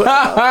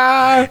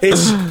robe.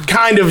 It's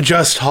kind of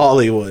just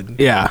Hollywood.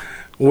 Yeah.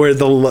 Where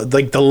the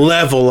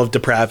level of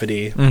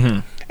depravity.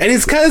 And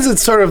it's because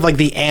it's sort of like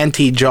the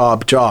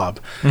anti-job.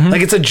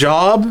 Like it's a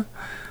job,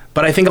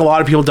 but I think a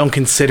lot of people don't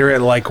consider it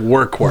like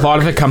work. A lot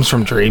of it comes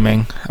from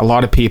dreaming. A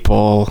lot of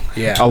people,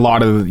 a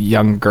lot of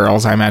young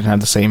girls, I imagine, have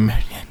the same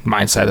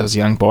mindset as a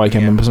young boy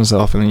can impose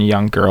himself in a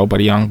young girl, but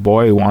a young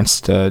boy who wants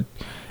to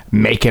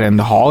make it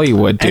into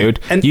Hollywood, dude.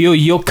 And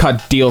you'll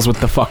cut deals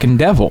with the fucking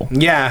devil.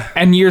 Yeah.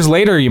 And years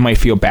later, you might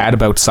feel bad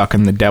about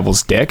sucking the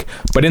devil's dick,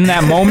 but in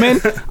that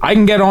moment, I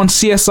can get on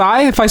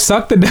CSI if I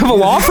suck the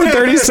devil off for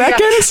 30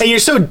 seconds. And you're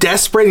so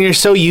desperate, and you're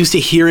so used to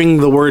hearing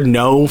the word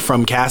no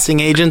from casting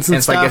agents and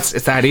it's stuff. like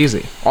it's that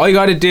easy. All you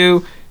got to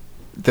do,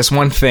 this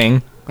one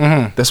thing,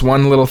 this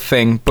one little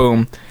thing,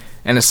 boom.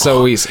 And it's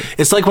so easy.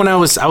 It's like when I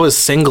was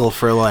single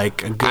for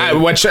like a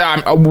good...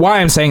 why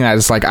I'm saying that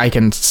is like I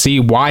can see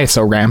why it's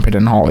so rampant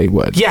in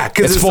Hollywood. Yeah,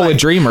 because it's full of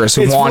dreamers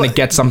who want to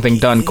get something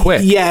done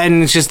quick. Yeah,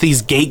 and it's just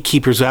these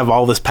gatekeepers who have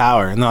all this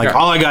power, and they're like,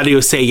 all I gotta do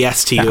is say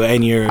yes to you,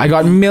 and you're... I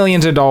got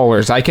millions of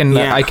dollars. I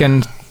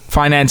can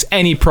finance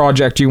any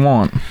project you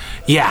want.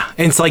 Yeah,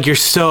 and it's like you're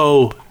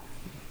so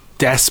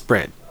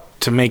desperate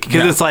to make,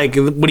 because it's like,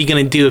 what are you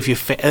gonna do if you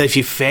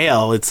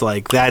fail? It's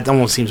like that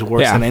almost seems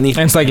worse than anything.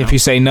 And it's like if you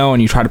say no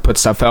and you try to put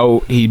stuff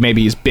out,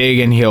 maybe he's big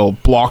and he'll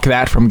block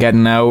that from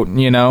getting out.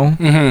 You know,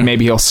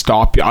 maybe he'll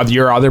stop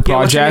your other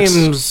projects. What's her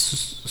name's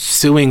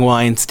suing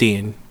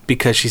Weinstein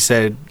because she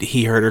said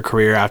he hurt her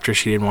career after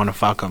she didn't want to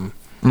fuck him.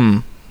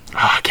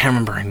 I can't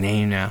remember her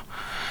name now.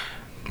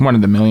 One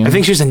of the millions. I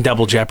think she was in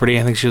Double Jeopardy.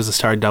 I think she was the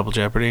star of Double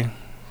Jeopardy.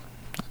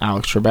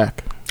 Alex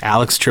Trebek.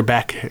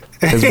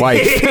 His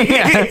wife.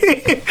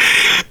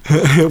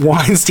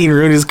 Weinstein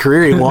ruined his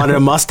career. He wanted a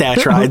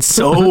mustache ride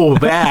so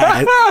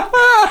bad.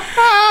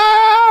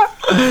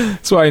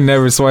 That's why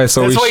he's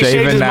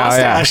shaving now.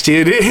 Mustache,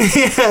 dude.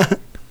 Yeah.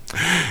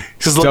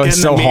 Just looking in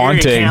the mirror,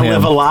 haunting. He can't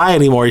live a lie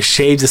anymore. He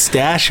shaved his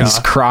stash off. He's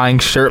crying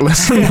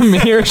shirtless in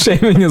the mirror,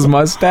 shaving his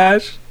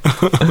mustache.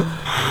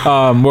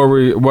 What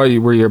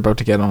were you about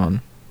to get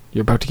on?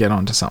 You're about to get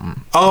onto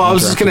something. Oh, I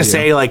was just going to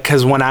say, like,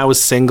 because when I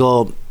was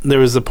single, there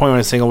was a point when I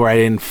was single where I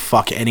didn't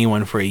fuck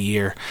anyone for a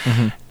year.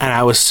 And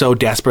I was so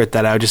desperate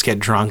that I would just get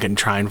drunk and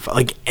try and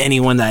like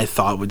anyone that I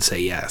thought would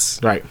say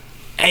yes. Right.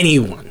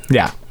 Anyone.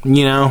 Yeah.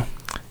 You know?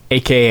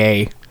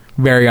 AKA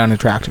very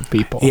unattractive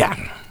people.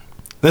 Yeah.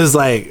 It's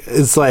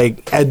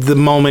like at the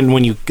moment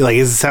when you, like,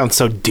 it sounds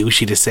so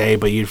douchey to say,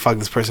 but you'd fuck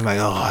this person like,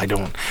 oh, I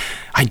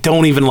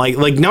don't even like,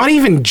 not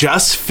even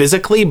just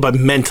physically, but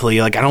mentally,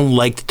 like, I don't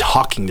like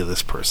talking to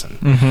this person.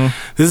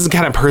 This is the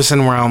kind of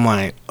person where I'm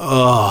like,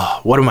 oh,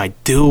 what am I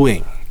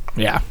doing?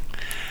 Yeah.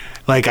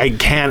 Like, I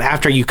can't,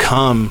 after you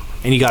come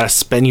and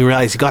you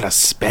realize you gotta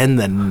spend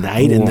the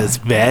night in this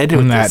bed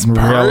with this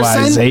person.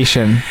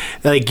 Realization.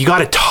 Like, you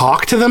gotta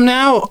talk to them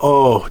now?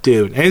 Oh,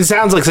 dude. And it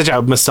sounds like such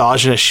a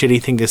misogynist,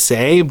 shitty thing to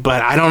say,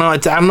 but I don't know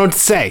what to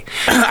say.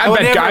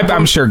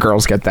 I'm sure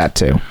girls get that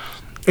too.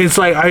 It's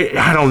like,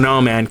 I don't know,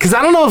 man. Because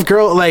I don't know if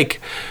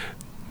like,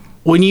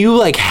 when you,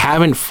 like,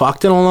 haven't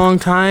fucked in a long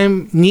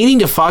time, needing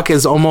to fuck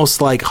is almost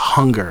like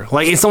hunger.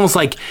 Like, it's almost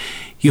like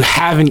you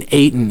haven't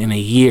eaten in a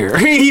year.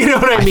 You know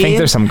what I mean? I think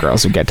there's some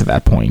girls who get to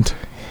that point.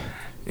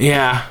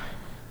 Yeah.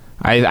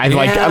 I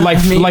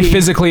like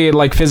physically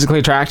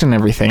attracted and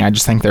everything. I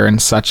just think they're in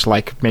such,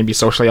 like, maybe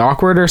socially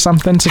awkward or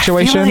something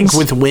situations. I feel like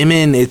with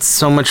women, it's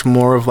so much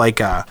more of like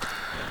a...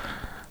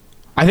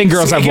 I think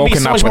girls have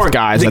woken up with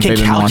guys that they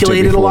didn't want to before.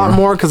 They can calculate it a lot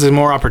more because there's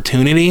more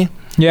opportunity.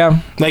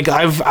 Yeah. Like,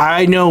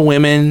 I know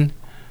women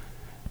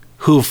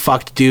who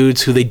fucked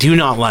dudes who they do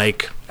not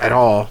like at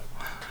all,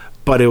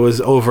 but it was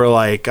over,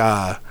 like,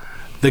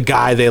 the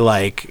guy they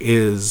like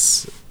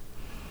is...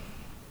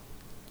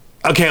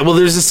 Okay, well,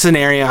 there's a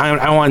scenario. I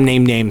don't want to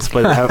name names,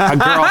 but a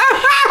girl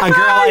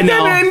I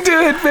know... Get into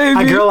it,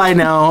 baby. A girl I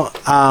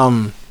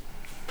know,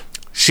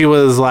 she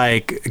was,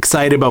 like,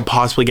 excited about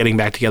possibly getting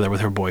back together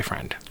with her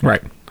boyfriend.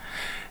 Right.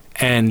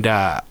 And,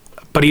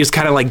 but he was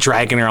kind of, like,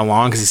 dragging her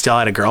along because he still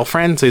had a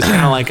girlfriend. So he's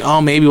kind of like,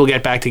 oh, maybe we'll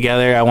get back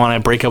together. I want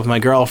to break up with my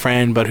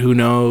girlfriend, but who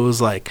knows?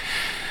 Like,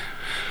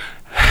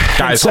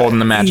 Guy's holding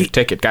the magic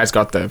ticket. Guy's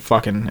got the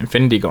fucking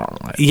Infinity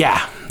Gauntlet.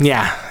 Yeah.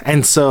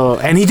 And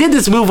he did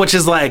this move, which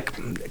is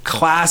like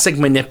classic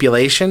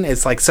manipulation.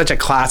 It's like such a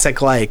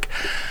classic, like,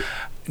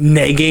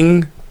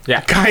 negging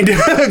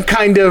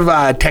kind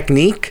of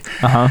technique.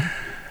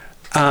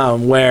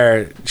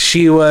 Where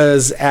she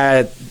was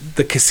at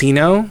the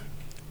casino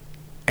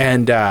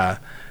and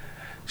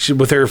she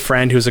with her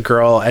friend who's a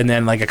girl, and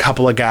then like a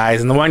couple of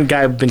guys, and the one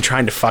guy had been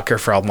trying to fuck her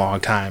for a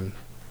long time,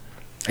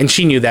 and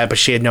she knew that, but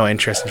she had no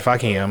interest in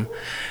fucking him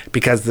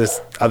because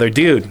this other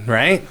dude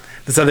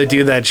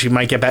that she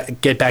might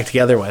get back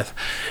together with.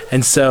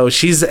 And so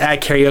she's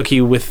at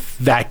karaoke with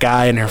that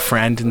guy and her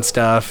friend and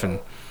stuff, and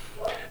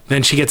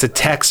then she gets a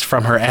text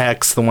from her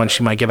ex, the one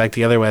she might get back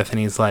together with, and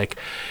he's like,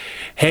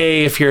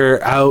 hey, if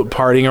you're out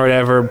partying or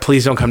whatever,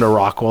 please don't come to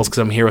Rockwell's because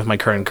I'm here with my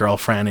current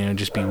girlfriend and it'd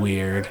just be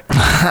weird.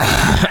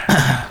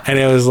 And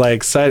it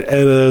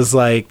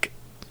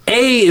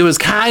was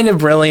kind of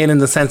brilliant in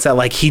the sense that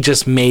like he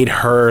just made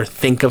her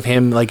think of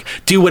him, like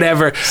do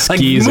whatever, like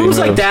moves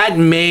like that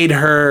made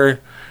her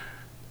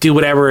do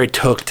whatever it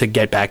took to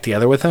get back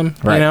together with him,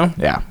 right. You know?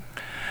 Yeah.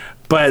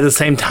 But at the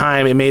same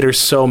time, it made her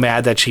so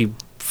mad that she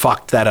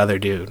fucked that other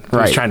dude who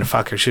was trying to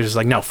fuck her. She was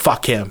like, no,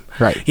 fuck him.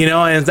 Right. You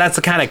know, and that's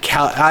the kind of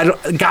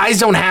guys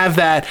don't have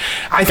that.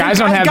 Guys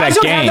don't have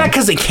that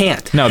because they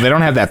can't. No, they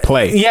don't have that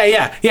play.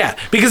 Yeah.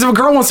 Because if a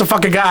girl wants to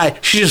fuck a guy,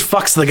 she just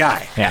fucks the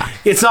guy. Yeah.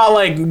 It's not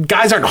like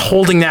guys aren't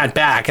holding that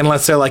back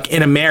unless they're like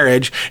in a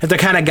marriage. If they're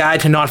kind of guy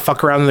to not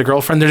fuck around with their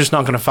girlfriend, they're just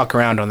not going to fuck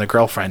around on their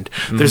girlfriend.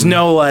 There's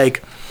no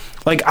like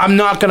I'm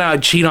not going to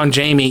cheat on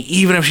Jamie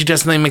even if she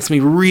does something that makes me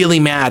really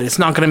mad. It's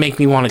not going to make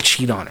me want to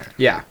cheat on her.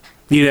 Yeah.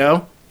 You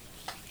know?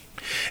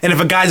 And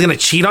if a guy's going to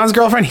cheat on his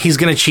girlfriend, he's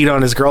going to cheat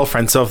on his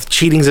girlfriend. So if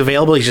cheating's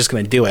available, he's just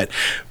going to do it.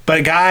 But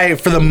a guy,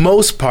 for the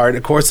most part,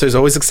 of course, there's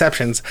always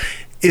exceptions,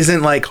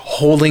 isn't like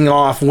holding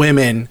off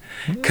women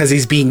because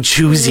he's being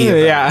choosy.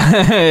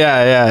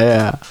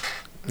 Yeah.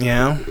 You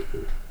know?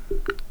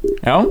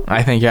 No,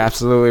 I think you're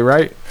absolutely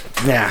right.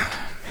 Yeah.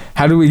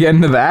 How do we get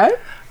into that?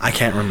 I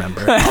can't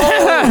remember.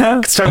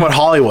 It's talking about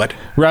Hollywood.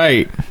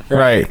 Right.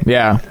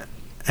 Yeah.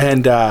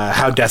 And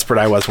how desperate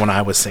I was when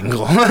I was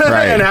single.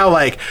 Right. And how,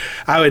 like,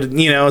 I would,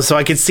 you know, so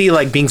I could see,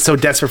 like, being so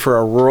desperate for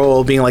a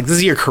role, being like, this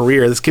is your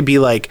career. This could be,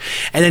 like,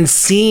 and then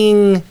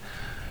seeing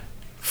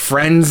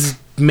friends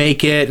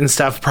make it and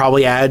stuff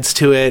probably adds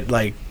to it.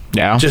 Like,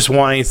 just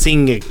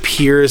seeing your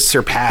peers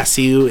surpass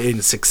you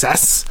in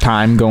success.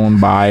 Time going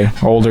by,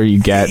 older you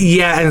get.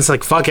 Yeah, and it's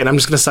like, fuck it. I'm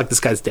just going to suck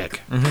this guy's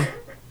dick. Mm-hmm.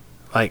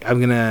 Like, I'm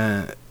going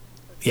to,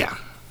 yeah.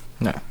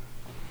 No.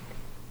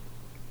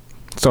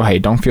 So hey,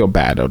 don't feel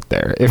bad out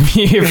there if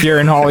you're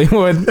in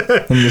Hollywood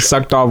and you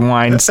sucked off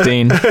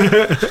Weinstein.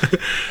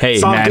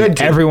 Hey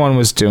man, everyone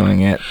was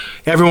doing it.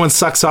 Everyone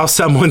sucks off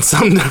someone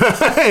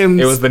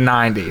sometimes. It was the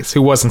 90s.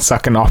 Who wasn't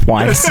sucking off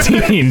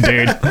Weinstein,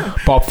 dude?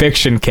 Pulp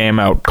Fiction came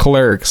out.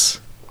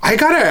 Clerks. I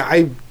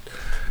gotta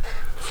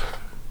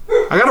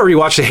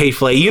rewatch The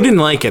Hateful Eight. You didn't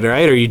like it,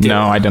 right? Or you did?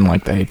 No, I didn't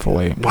like The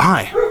Hateful Eight.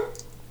 Why?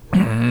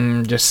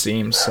 Just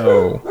seems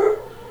so.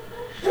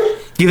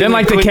 You didn't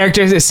like the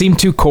characters. It seemed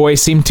too coy,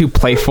 seemed too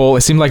playful.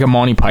 It seemed like a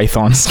Monty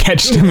Python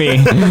sketch to me.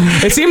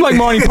 It seemed like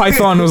Monty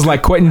Python was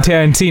like Quentin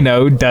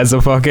Tarantino does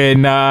a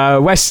fucking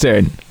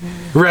Western.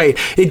 Right.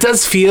 It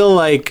does feel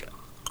like,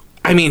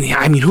 I mean,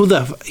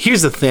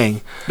 here's the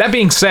thing. That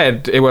being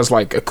said, it was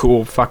like a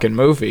cool fucking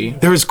movie.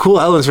 There was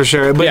cool elements for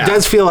sure, but it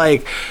does feel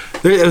like,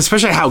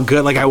 especially how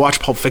good, like I watched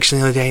Pulp Fiction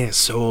the other day and it's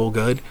so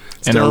good.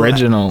 Still, an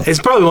original. It's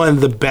probably one of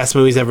the best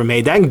movies ever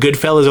made. That and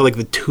Goodfellas are like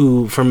the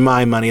two, for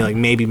my money, like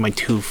maybe my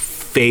two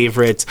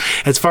favorites.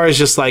 As far as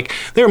just like,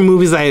 there are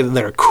movies that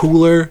are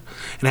cooler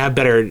and have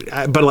better,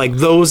 but like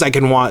those I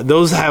can watch,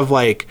 those have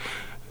like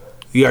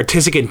the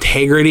artistic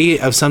integrity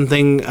of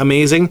something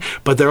amazing,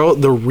 but the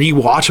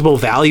rewatchable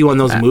value on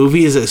those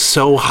movies is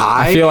so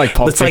high. I feel like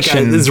Pulp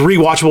Fiction is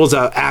rewatchable as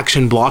an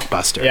action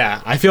blockbuster.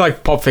 Yeah, I feel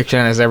like Pulp Fiction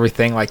has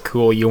everything like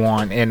cool you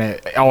want in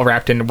it, all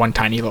wrapped into one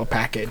tiny little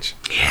package.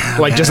 Yeah,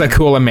 like just a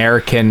cool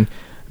American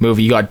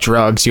movie. You got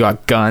drugs, you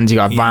got guns, you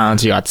got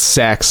violence, you got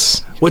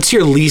sex. What's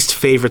your least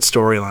favorite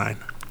storyline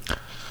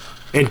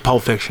in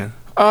Pulp Fiction?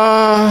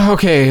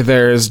 Okay,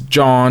 there's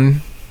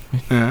John.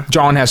 Yeah.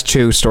 John has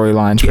two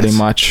storylines pretty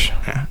much.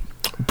 Yeah.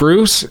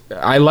 Bruce,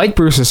 I like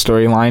Bruce's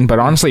storyline, but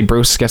honestly,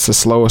 Bruce gets the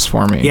slowest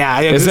for me. Yeah,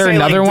 is there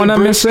another one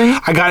I'm missing?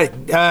 I got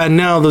it.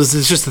 No,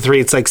 it's just the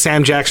three. It's like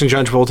Sam Jackson,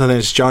 John Travolta, then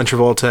it's John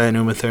Travolta and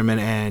Uma Thurman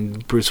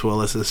and Bruce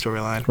Willis is the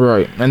storyline.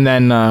 Right, and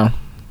then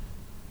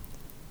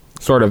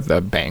sort of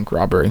the bank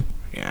robbery.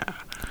 Yeah,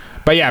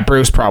 but yeah,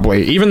 Bruce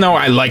probably. Even though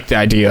I like the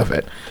idea of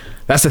it.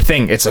 That's the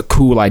thing. It's a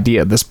cool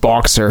idea. This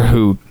boxer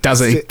who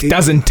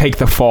doesn't take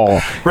the fall,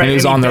 right? And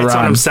he's on the run.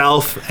 On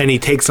himself, and he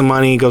takes the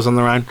money. He goes on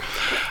the run.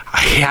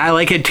 Yeah, I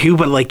like it too.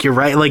 But like you're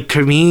right. Like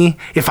to me,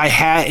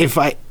 I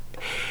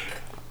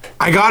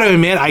gotta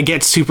admit, I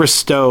get super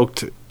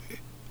stoked.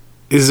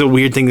 This is a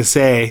weird thing to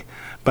say,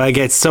 But I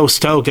get so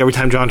stoked every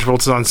time John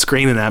Travolta's on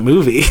screen in that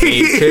movie.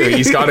 Me too.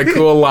 He's got a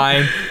cool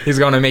line. He's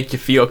gonna make you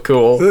feel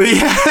cool.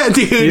 Yeah,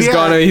 dude.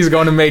 He's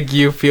gonna make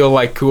you feel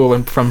like cool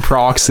and from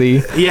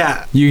proxy.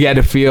 Yeah. You get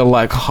to feel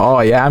like, oh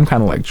yeah, I'm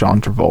kind of like John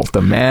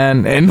Travolta,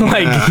 man. And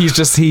like he's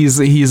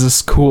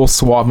this cool,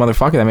 suave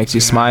motherfucker that makes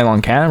you smile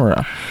on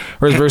camera.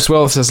 Whereas Bruce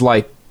Willis is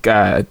like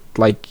I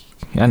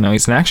don't know,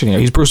 he's an action hero.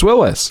 He's Bruce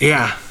Willis.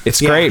 Yeah.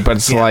 It's great, but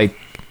it's like,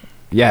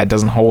 it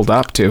doesn't hold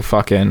up to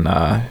fucking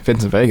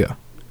Vincent Vega.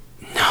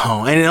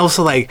 No, and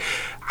also like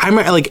I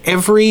remember like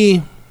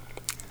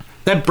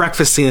that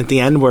breakfast scene at the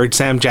end where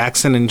Sam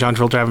Jackson and John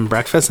Travolta are having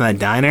breakfast in that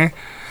diner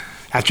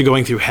after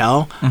going through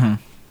hell. Mm-hmm.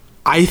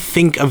 I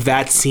think of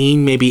that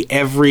scene maybe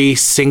every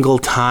single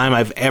time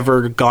I've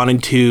ever gone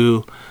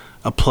into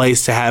a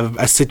place to have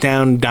a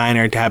sit-down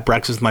diner to have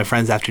breakfast with my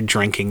friends after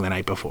drinking the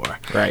night before.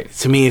 Right.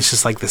 To me, it's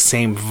just like the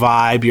same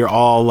vibe. You're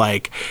all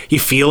like, you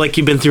feel like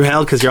you've been through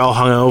hell because you're all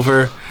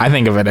hungover. I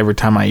think of it every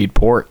time I eat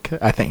pork.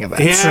 I think of that.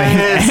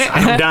 Yes,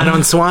 I'm down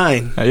on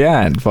swine.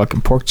 Yeah, and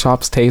fucking pork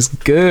chops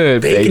taste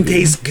good. Bacon baby.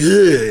 tastes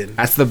good.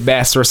 That's the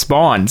best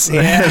response.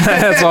 Yeah.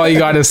 That's all you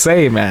got to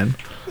say, man.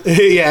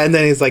 Yeah, and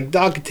then he's like,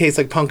 dog could taste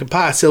like pumpkin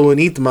pie, still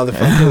wouldn't eat the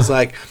motherfucker. It's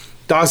like,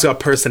 dog's got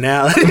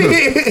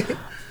personality.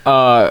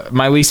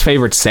 My least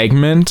favorite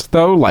segment,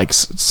 though, like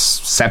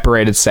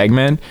separated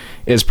segment,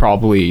 is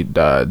probably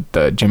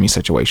the Jimmy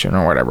situation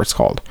or whatever it's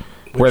called,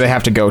 where they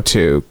have to go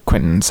to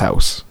Quentin's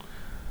house.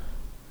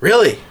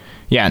 Really?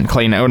 Yeah, and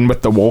clean out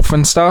with the wolf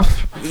and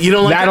stuff. You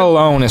don't like that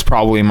alone is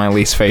probably my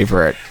least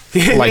favorite.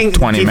 Like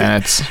 20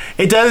 minutes.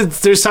 It does.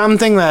 There's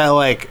something that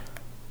like.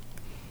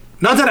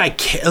 Not that I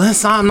care.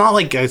 I'm not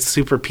like a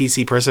super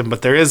PC person,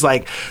 but there is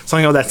like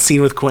something about that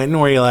scene with Quentin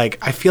where you're like,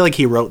 I feel like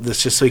he wrote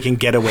this just so he can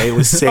get away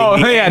with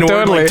saying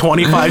totally. like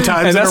 25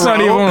 times and that's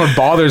not even what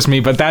bothers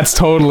me, but that's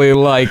totally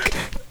like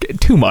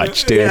too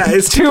much, dude. Yeah,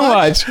 it's too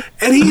much.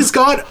 And he's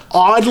got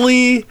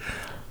oddly,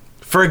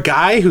 for a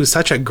guy who's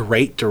such a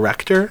great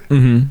director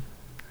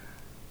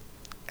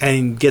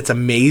and gets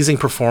amazing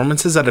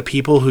performances out of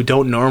people who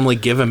don't normally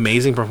give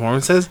amazing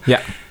performances.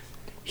 Yeah.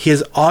 He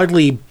is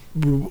oddly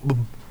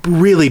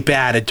really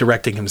bad at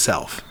directing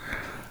himself.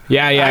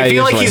 Yeah. I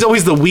feel like he's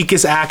always the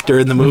weakest actor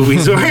in the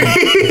movies.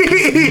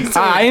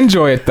 I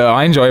enjoy it though.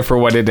 I enjoy it for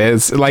what it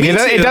is. Like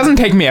it doesn't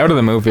take me out of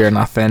the movie or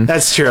nothing.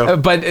 That's true.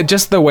 But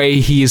just the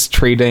way he's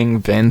treating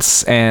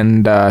Vince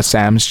and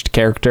Sam's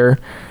character,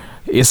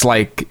 it's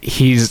like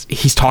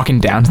he's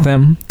talking down to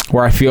them.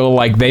 Where I feel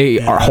like they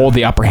hold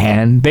the upper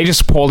hand. They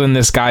just pulled in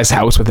this guy's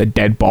house with a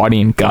dead body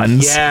and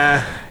guns.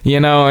 Yeah. You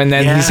know, and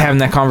then he's having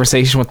that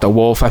conversation with the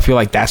wolf. I feel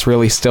like that's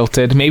really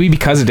stilted. Maybe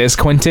because it is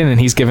Quentin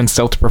and he's given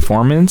stilted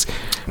performance.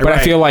 But I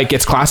feel like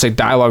it's classic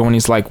dialogue when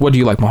he's like, what do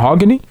you like,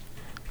 mahogany?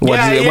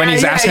 When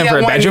he's asking for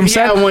a bedroom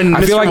set,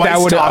 I feel like that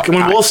would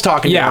when Wolf's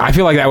talking. Yeah, I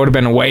feel like that would have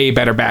been a way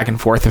better back and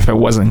forth if it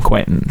wasn't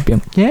Quentin. Being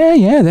like,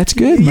 yeah, that's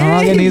good.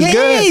 Mahogany's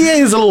good. Yeah,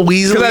 his little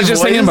weasel. Because I was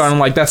just thinking about him,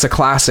 like that's a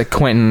classic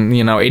Quentin,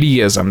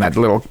 idiom, that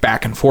little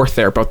back and forth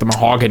there about the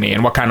mahogany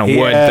and what kind of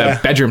wood the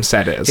bedroom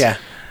set is. Yeah,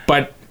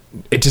 but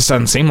it just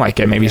doesn't seem like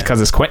it. Maybe it's because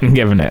it's Quentin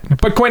giving it.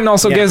 But Quentin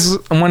also gives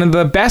one of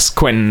the best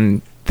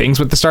Quentin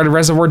things with the start of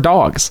Reservoir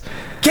Dogs.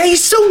 Yeah,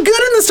 he's so good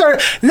in the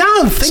start. Now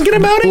I'm thinking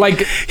about it. Like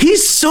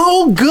he's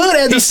so good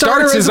at the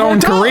start of He starts his own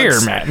career,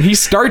 man. He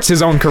starts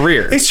his own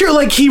career. It's true.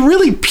 Like he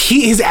really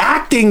his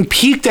acting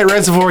peaked at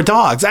Reservoir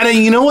Dogs. I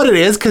mean, you know what it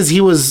is? Because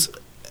he was,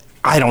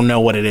 I don't know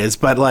what it is,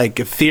 but like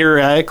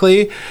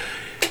theoretically,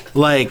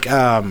 like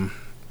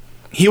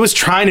he was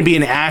trying to be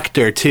an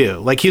actor too.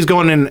 Like he was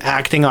going in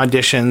acting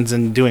auditions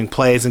and doing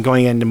plays and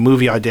going into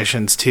movie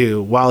auditions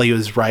too while he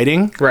was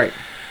writing. Right.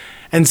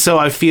 And so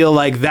I feel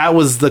like that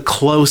was the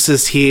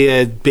closest he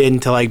had been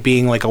to like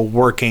being like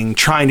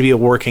trying to be a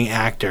working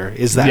actor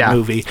is that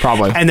movie.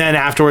 Probably. And then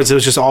afterwards it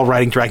was just all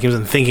writing, directing. He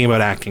wasn't thinking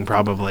about acting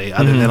probably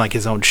other than like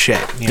his own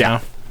shit, you know?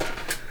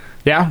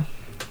 Yeah.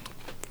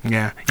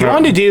 Yeah. He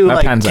wanted to do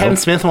like Ken out.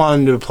 Smith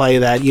wanted to play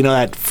that,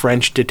 that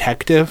French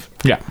detective.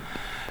 Yeah.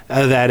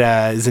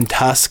 That is in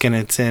Tusk and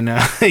it's in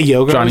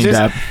Yoga. Johnny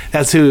Depp.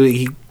 That's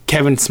who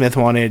Kevin Smith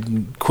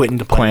wanted Quentin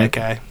to play that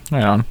guy.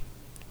 Right on.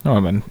 That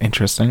would have been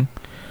interesting.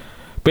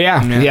 But yeah,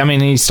 I mean,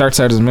 he starts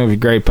out his movie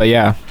great, but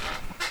yeah.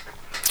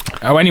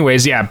 Oh,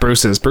 anyways,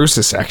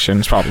 Bruce's section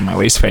is probably my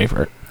least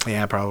favorite.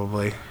 Yeah,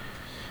 probably.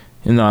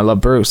 I love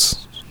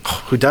Bruce.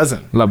 Who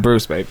doesn't? Love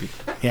Bruce, baby.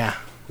 Yeah.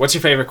 What's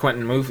your favorite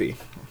Quentin movie?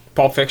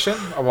 Pulp Fiction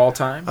of all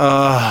time?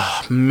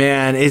 Oh,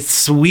 man,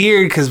 it's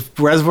weird because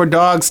Reservoir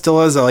Dogs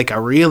still has a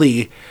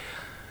really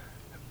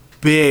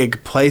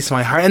big place in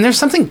my heart. And there's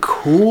something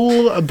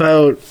cool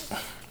about...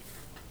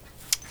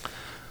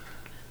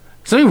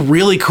 Something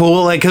really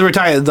cool, because we're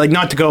talking,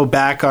 not to go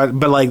back on,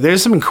 but,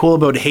 there's something cool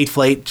about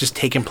Hateful Eight just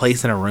taking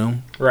place in a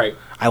room. Right.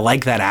 I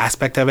like that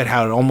aspect of it,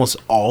 how it almost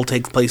all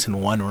takes place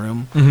in one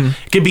room. Mm-hmm.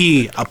 It could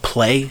be a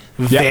play,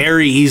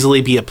 very easily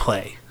be a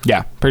play.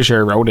 Yeah, pretty sure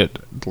I wrote it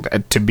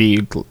to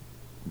be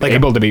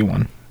able to be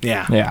one.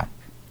 Yeah. Yeah.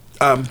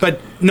 But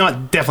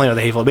definitely not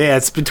the Hateful Eight. Yeah,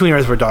 it's between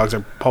Reservoir Dogs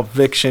or Pulp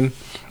Fiction.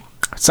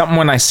 Something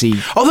when I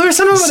see. Oh, there's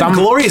something about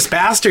Glorious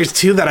Bastards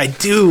too that I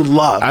do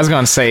love. I was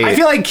gonna say. I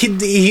feel like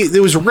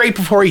it was right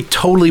before he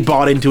totally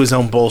bought into his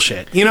own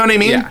bullshit. You know what I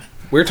mean? Yeah.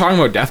 We were talking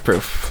about Death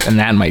Proof, and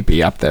that might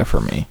be up there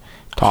for me.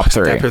 Top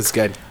 3. Death Proof's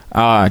good.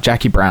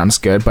 Jackie Brown's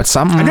good, but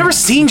something. I've never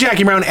seen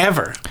Jackie Brown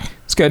ever.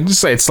 It's good.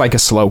 It's like a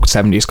slow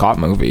 70s cop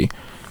movie.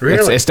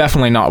 Really? It's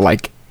definitely not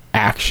like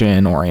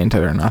action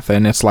oriented or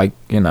nothing. It's like,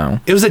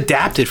 It was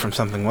adapted from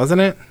something,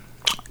 wasn't it?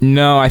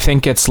 No, I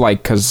think it's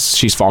like because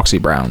she's Foxy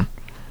Brown.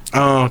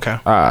 Oh, okay.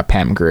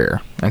 Pam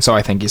Grier. And so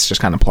I think he's just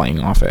kind of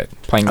playing off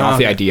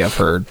the idea of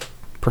her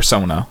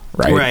persona,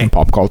 right? In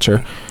pop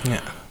culture.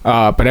 Yeah.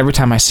 But every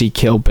time I see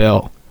Kill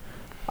Bill,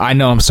 I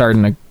know I'm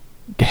starting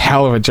a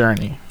hell of a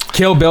journey.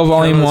 Kill Bill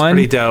Volume 1.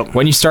 Pretty dope.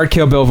 When you start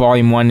Kill Bill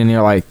Volume 1 and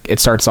you're like, it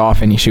starts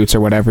off and he shoots or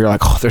whatever, you're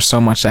like, oh, there's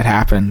so much that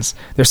happens.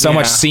 There's so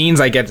much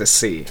scenes I get to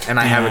see. And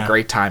I have a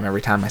great time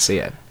every time I see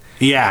it.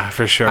 Yeah,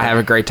 for sure. I have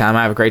a great time.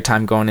 I have a great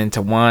time going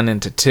into 1,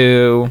 into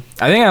 2.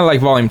 I think I like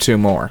Volume 2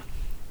 more.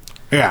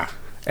 Yeah.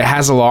 It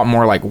has a lot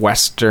more like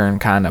Western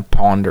kind of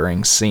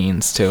pondering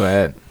scenes to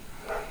it.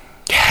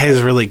 Yeah,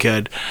 it's really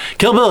good.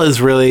 Kill Bill is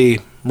really,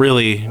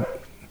 really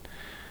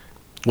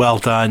well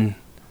done.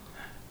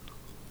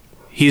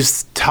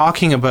 He's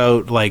talking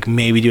about like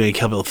maybe doing a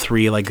Kill Bill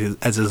 3 like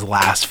as his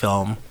last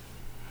film.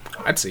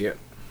 I'd see it.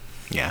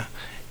 Yeah.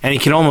 And he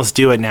can almost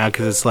do it now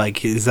because it's like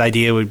his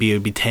idea would be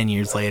 10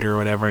 years later or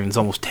whatever, and it's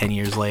almost 10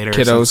 years later.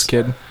 Kiddo's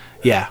Kid.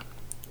 Yeah.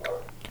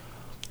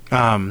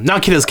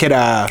 Not Kiddo's Kid,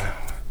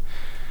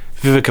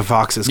 Vivica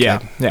Fox's kid.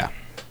 Yeah.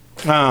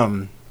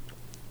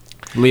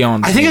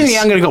 Leon. I think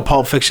I'm going to go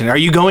Pulp Fiction. Are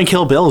you going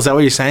Kill Bill? Is that what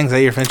you're saying? Is that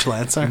your eventual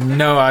answer?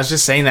 No, I was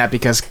just saying that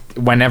because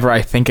whenever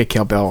I think of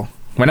Kill Bill,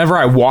 whenever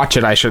I watch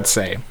it, I should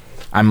say,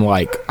 I'm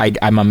like,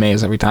 I'm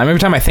amazed every time. Every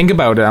time I think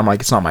about it, I'm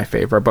like, it's not my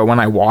favorite. But when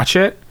I watch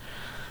it,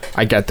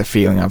 I get the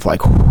feeling of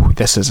like,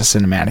 this is a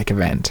cinematic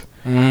event.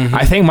 Mm-hmm.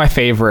 I think my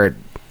favorite,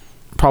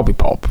 probably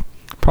Pulp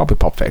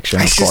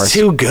Fiction. It's of course. Just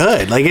too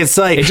good. Like it's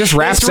like it just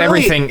wraps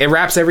everything. It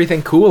wraps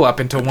everything cool up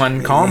into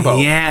one combo.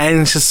 Yeah,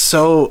 and it's just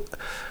so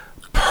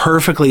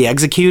perfectly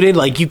executed.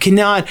 Like you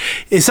cannot.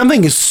 If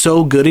something is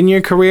so good in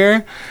your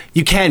career,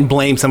 you can't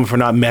blame someone for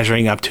not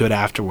measuring up to it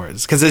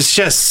afterwards because it's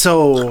just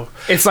so.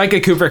 It's like a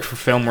Kubrick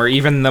film where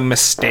even the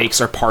mistakes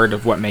are part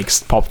of what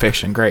makes Pulp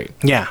Fiction great.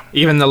 Yeah,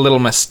 even the little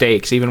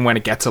mistakes, even when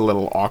it gets a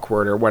little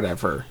awkward or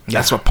whatever. Yeah.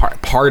 That's what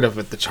part of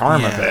it, the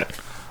charm of it.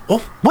 Well,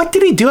 what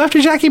did he do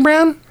after Jackie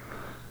Brown?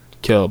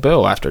 Kill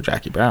Bill after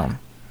Jackie Brown.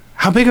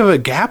 How big of a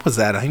gap was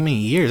that? How many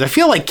years? I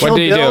feel like Kill What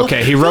did he Bill. do?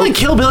 Okay, he wrote. Like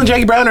Kill Bill and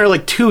Jackie Brown are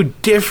like two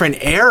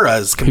different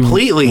eras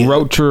completely. He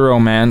wrote True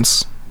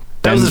Romance.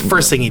 That was the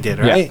first thing he did,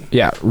 right?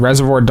 Yeah.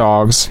 Reservoir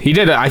Dogs. He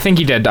did. I think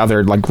he did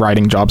other like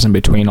writing jobs in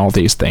between all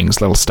these things,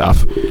 little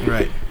stuff.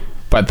 Right.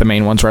 But the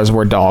main one's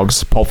Reservoir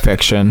Dogs, Pulp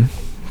Fiction,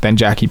 then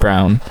Jackie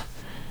Brown,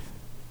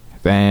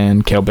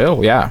 then Kill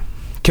Bill. Yeah,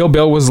 Kill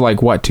Bill was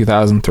like what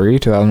 2003,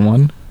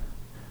 2001.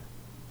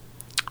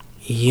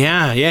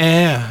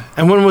 Yeah.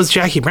 And when was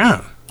Jackie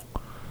Brown?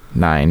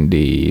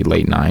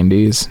 Late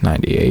 90s,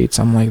 98,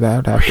 something like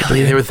that.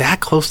 Really? They were that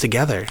close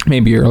together?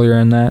 Maybe earlier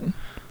than that.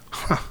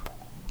 Huh.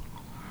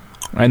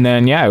 And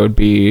then, it'd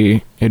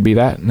be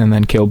that. And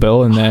then Kill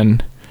Bill, and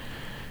then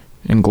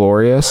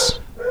Inglourious.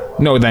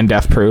 No, then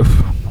Death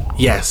Proof.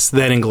 Yes,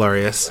 then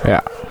Inglourious.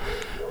 Yeah.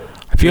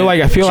 I feel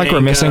like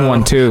we're missing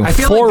one, too. I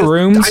feel Four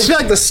Rooms. I feel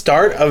like the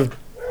start of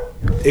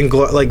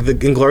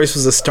Inglourious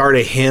was the start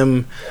of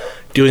him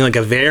doing like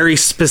a very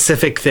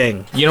specific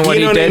thing. You know what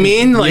he did? I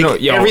mean? Like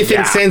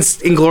everything since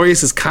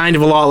Inglourious is kind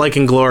of a lot like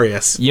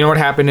Inglourious. You know what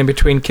happened in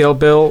between Kill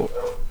Bill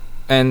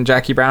and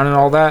Jackie Brown and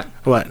all that?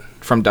 What?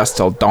 From Dusk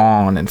Till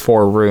Dawn and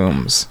Four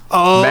Rooms.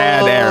 Oh,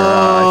 that era,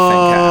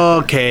 I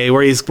think. Okay,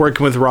 where he's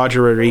working with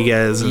Roger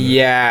Rodriguez.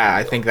 Yeah,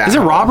 I think that. Is it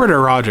Robert or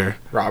Roger?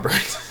 Robert.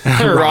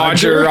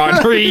 Roger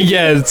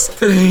Rodriguez.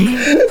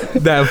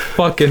 That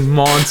fucking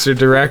monster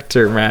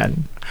director,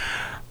 man.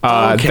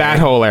 That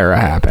whole era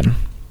happened.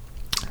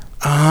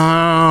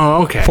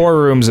 Oh, okay.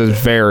 Four Rooms is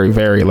very,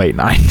 very late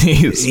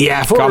 90s.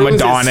 Yeah, Four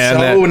Rooms Madonna is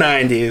so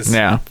 90s.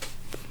 Yeah.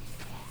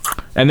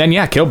 And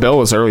then, Kill Bill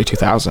was early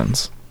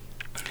 2000s.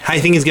 How do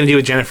you think he's going to do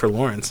with Jennifer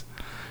Lawrence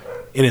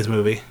in his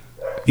movie?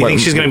 You think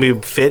she's going to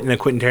be fit in a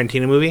Quentin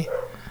Tarantino movie?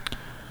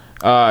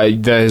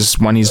 There's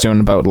one he's doing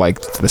about, like,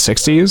 the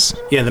 60s.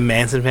 Yeah, the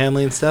Manson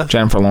family and stuff.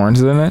 Jennifer Lawrence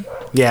is in it.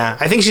 Yeah,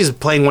 I think she's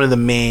playing one of the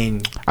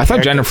main I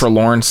thought Jennifer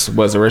Lawrence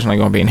was originally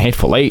going to be in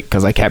Hateful Eight,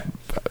 because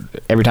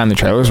every time the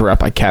trailers were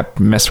up, I kept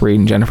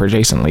misreading Jennifer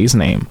Jason Leigh's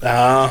name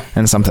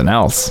and something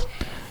else.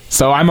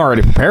 So I'm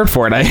already prepared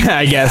for it,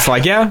 I guess.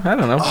 Like, I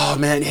don't know. Oh,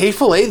 man,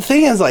 Hateful Eight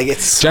thing is like,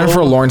 it's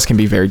Jennifer Lawrence can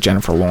be very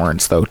Jennifer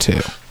Lawrence, though,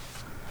 too.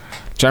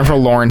 Jennifer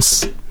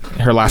Lawrence,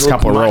 her last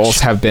couple of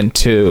roles have been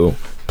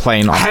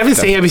playing on. Have you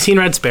seen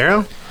Red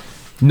Sparrow?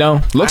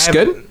 No. Looks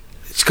good.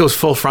 She goes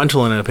full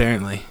frontal in it,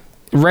 apparently.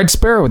 Red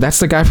Sparrow, that's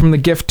the guy from The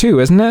Gift,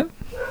 too, isn't it?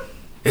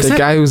 The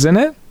guy who's in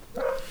it?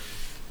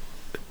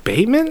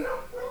 Bateman?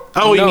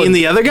 Oh, no, you mean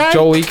the other guy?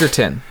 Joel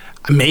Egerton.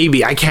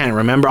 Maybe. I can't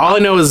remember. All I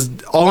know is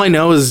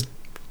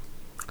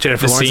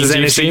Jennifer Lawrence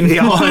is in it.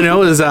 All I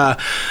know is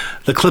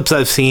the clips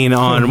I've seen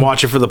on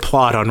Watch It for the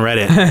Plot on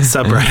Reddit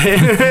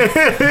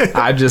subreddit.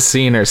 I've just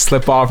seen her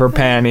slip off her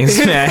panties,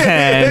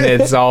 man.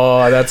 That's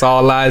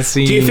all I've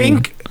seen. Do you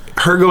think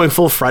her going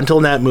full frontal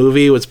in that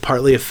movie was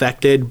partly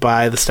affected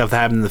by the stuff that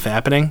happened in The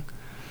Fappening?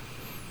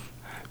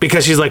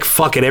 Because she's like,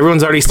 fuck it,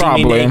 everyone's already seen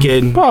me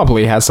naked.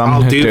 Probably has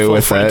something I'll to do full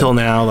with frontal it.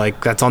 now.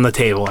 Like, that's on the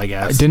table, I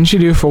guess. Didn't she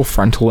do full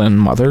frontal in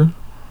Mother?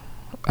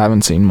 I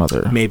haven't seen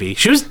Mother. Maybe.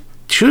 She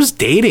was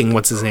dating,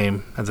 what's his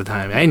name at the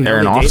time? I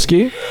know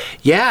Aronofsky?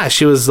 Yeah,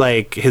 she was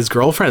like his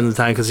girlfriend at the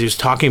time because he was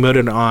talking about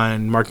it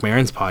on Mark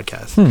Maron's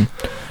podcast.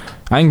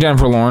 I think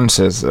Jennifer Lawrence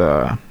is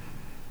her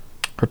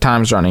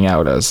time's running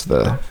out as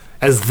the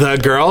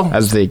girl.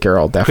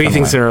 Definitely. Who do you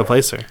think's gonna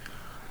replace her?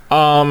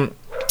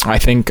 I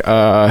think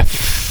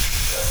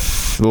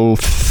little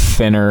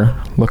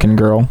thinner looking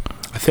girl.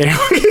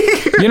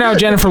 You know,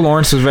 Jennifer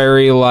Lawrence is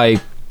very like,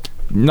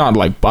 not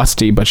like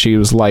busty, but she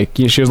was like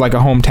a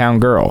hometown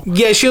girl.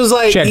 Yeah, she was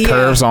like, she had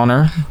curves on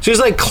her. She was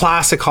like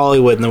classic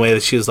Hollywood in the way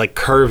that she was like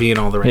curvy and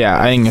all the right. Yeah,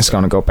 I think it's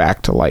gonna go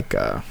back to like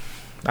I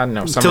don't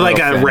know, to like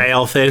a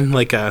rail thin,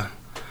 like a.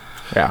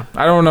 Yeah,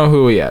 I don't know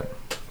who yet.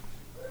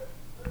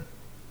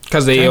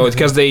 Because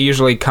they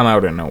usually come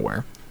out of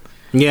nowhere.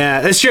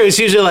 Yeah, that's true. It's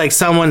usually like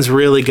someone's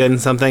really good in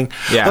something.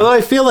 Yeah. Although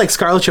I feel like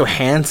Scarlett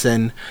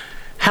Johansson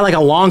had like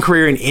a long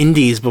career in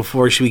indies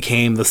before she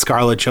became the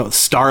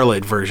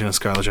starlet version of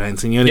Scarlett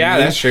Johansson. You know what I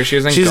mean? That's true. She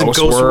was in She's Ghost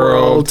in Ghost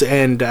World.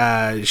 and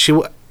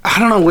I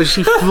don't know, was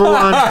she full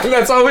on?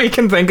 That's all we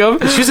can think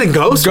of. She's in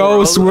Ghost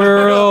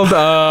World.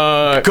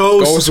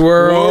 Ghost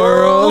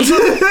World.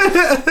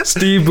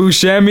 Steve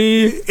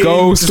Buscemi.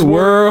 Ghost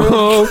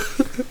World.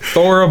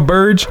 Thora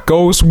Birch.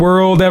 Ghost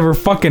World. Ever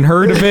fucking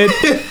heard of it?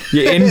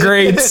 You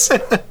ingrates. I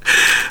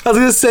was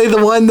gonna say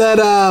the one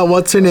that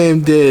what's her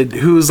name did,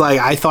 who's like,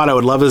 I thought I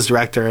would love as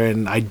director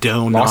and I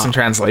don't. Lost in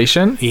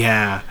Translation.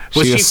 Yeah,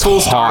 was she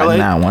full hot in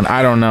that one?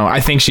 I don't know.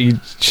 I think she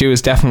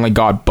was definitely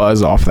got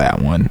buzz off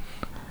that one.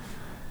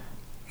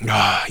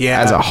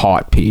 Yeah, as a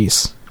hot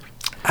piece.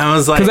 I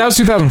was like, because that was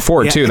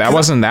 2004 too. That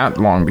wasn't that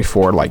long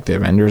before like the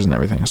Avengers and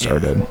everything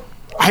started. Yeah.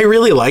 I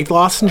really liked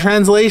Lost in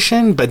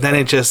Translation, but then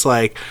it just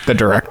like the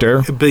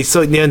director. But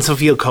so and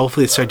Sophia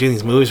Coppola started doing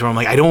these movies where I'm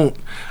like,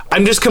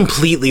 I'm just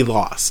completely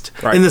lost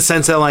in the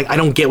sense that like I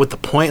don't get what the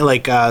point.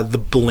 Like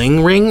the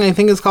Bling Ring, I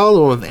think it's called,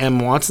 the one with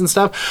Emma Watson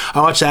stuff. I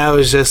watched that. I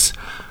was just,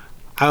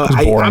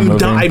 I'm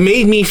done. It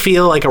made me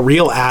feel like a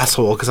real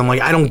asshole because I'm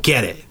like, I don't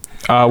get it.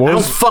 I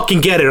don't fucking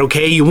get it.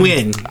 Okay, you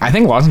win. I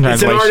think Lost in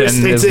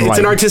Translation it's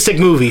an artistic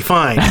movie.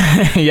 Fine.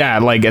 Yeah,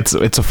 like it's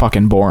a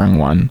fucking boring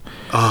one.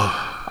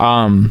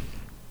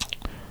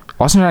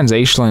 Lost in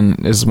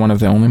Translation is one of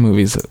the only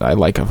movies that I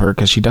like of her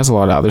because she does a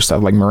lot of other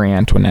stuff, like Marie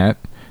Antoinette.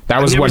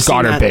 That was what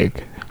got her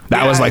big.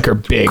 That was like her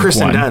big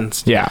Kristen one.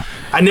 Dunst. Yeah,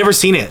 I've never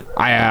seen it.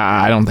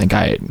 I don't think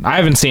I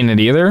haven't seen it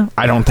either.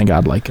 I don't think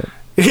I'd like it.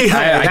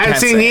 I haven't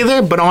seen it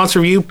either, but honest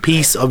review,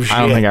 piece of shit. I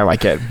don't think I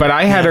like it. But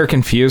I had her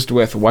confused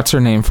with what's her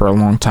name for a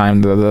long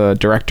time, the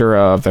director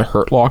of The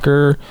Hurt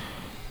Locker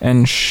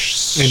and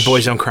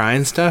Boys Don't Cry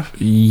and stuff.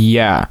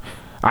 Yeah,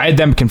 I had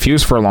them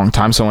confused for a long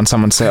time. So when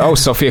someone said, "Oh,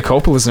 Sophia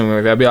Coppola's in the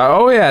movie," I'd be like,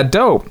 "Oh yeah,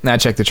 dope." And I'd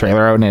check the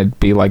trailer out, and it'd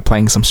be like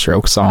playing some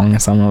Strokes song,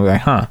 and someone would be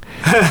like, "Huh,"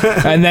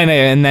 and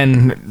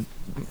then.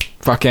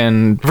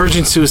 Fucking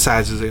Virgin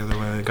Suicides was the other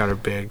one that got her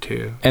big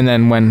too. And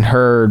then when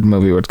her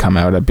movie would come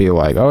out, I'd be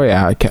like, "Oh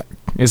yeah,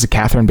 is it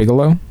Catherine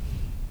Bigelow?"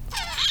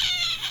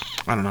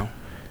 I don't know.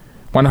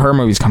 One of her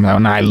movies come out,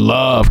 and I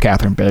love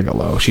Catherine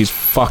Bigelow. She's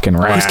fucking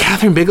rad. Was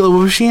Catherine Bigelow?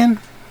 What was she in?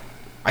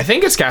 I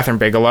think it's Catherine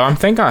Bigelow. I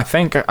think.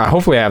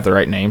 Hopefully, I have the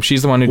right name.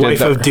 She's the one who did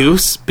Life of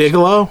Deuce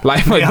Bigelow.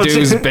 Life of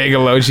Deuce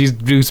Bigelow. She's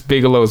Deuce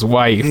Bigelow's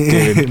wife,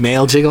 dude.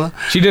 Male gigolo.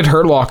 She did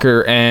Hurt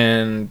Locker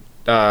and.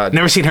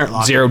 Never seen Hurt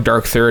Locker. Zero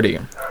Dark 30,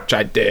 which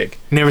I dig.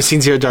 Never seen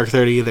Zero Dark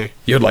 30 either.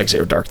 You'd like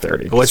Zero Dark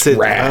 30. What's it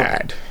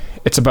rad. About?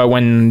 It's about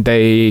when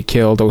they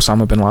killed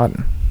Osama bin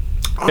Laden.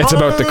 It's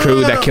about the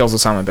crew that kills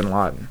Osama bin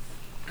Laden.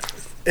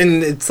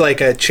 And it's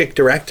like a chick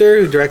director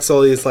who directs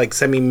all these like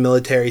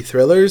semi-military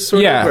thrillers.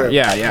 Sort of, or?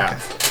 Yeah.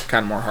 Okay.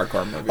 Kind of more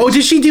hardcore movies. Oh,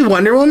 did she do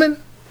Wonder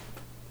Woman?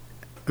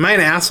 Am I an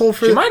asshole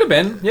for? She might have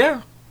been.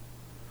 Yeah.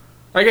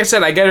 Like I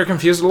said, I get her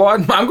confused a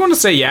lot. I'm going to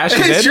say yeah,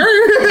 she did. Sure.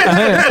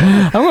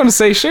 I'm going to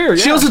say sure.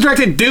 Yeah. She also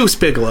directed Deuce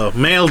Bigelow,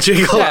 male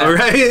gigolo,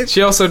 right?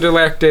 She also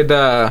directed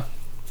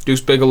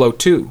Deuce Bigelow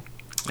 2.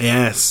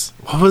 Yes.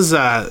 What was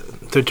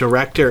the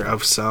director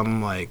of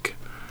some like?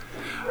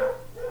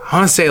 I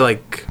want to say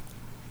like.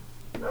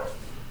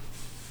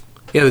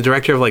 Yeah, the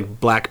director of like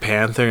Black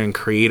Panther and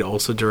Creed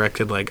also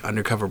directed like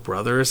Undercover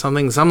Brother or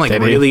something. Some like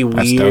really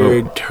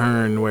weird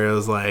turn where it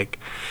was like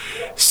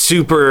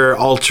super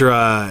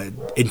ultra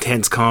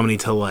intense comedy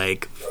to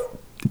like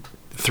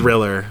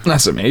thriller.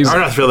 That's amazing. Or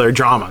not thriller,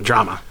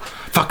 drama.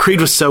 Fuck,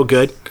 Creed was so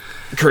good.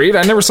 Creed?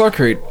 I never saw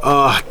Creed.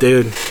 Oh,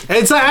 dude.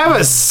 It's like I have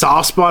a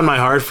soft spot in my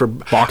heart for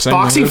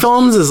boxing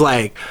films. Is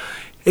like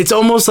it's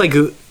almost like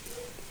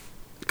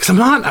because I'm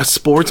not a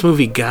sports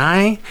movie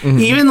guy. Mm-hmm.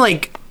 Even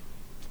like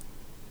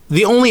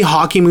the only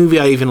hockey movie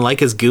I even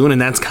like is Goon, and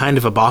that's kind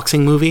of a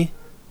boxing movie.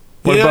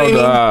 What You know about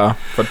what I mean?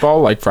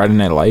 football, like Friday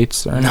Night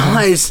Lights? Or No,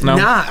 it's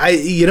not.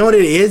 You know what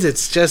it is?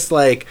 It's just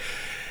like,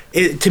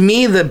 to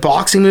me, the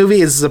boxing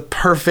movie is the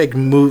perfect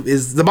move.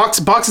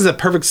 Box is a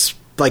perfect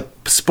like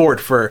sport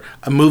for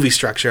a movie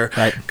structure,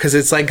 right? Because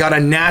it's like got a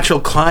natural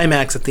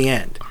climax at the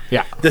end.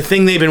 Yeah, the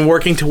thing they've been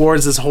working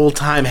towards this whole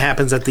time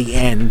happens at the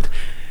end.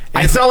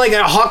 It's not like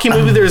a hockey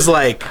movie. There's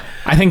like,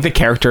 I think the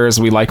characters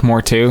we like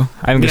more too.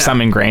 I think there's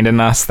something ingrained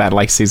in us that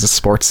like sees a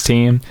sports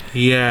team,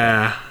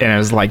 yeah, and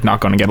is like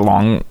not going to get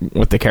along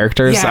with the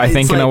characters. yeah, I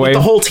think it's in like, a way,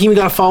 the whole team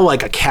got to follow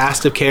like a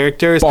cast of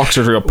characters.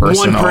 Boxer's real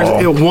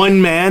personal.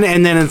 One man,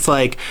 and then it's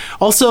like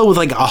also with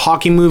like a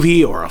hockey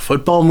movie or a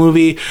football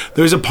movie.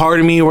 There's a part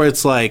of me where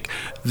it's like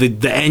the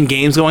end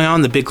game's going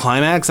on, the big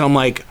climax, and I'm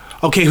like,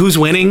 okay, who's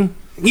winning?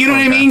 You know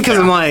what I mean? Because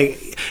I'm like,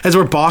 as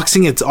we're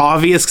boxing, it's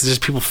obvious because there's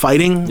people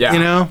fighting. Yeah. You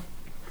know.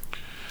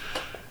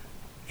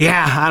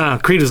 Yeah, I don't know.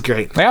 Creed was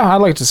great. Yeah,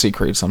 I'd like to see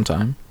Creed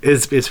sometime.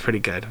 It's pretty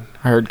good.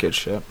 I heard good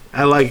shit.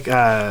 I like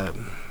The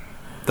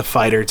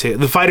Fighter too.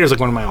 The Fighter is like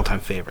one of my all-time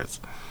favorites.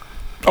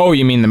 Oh,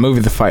 you mean the movie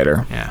The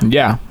Fighter? Yeah.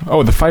 Yeah.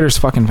 Oh, The Fighter's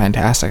fucking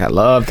fantastic. I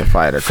love The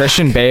Fighter.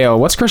 Christian Bale.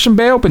 What's Christian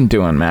Bale been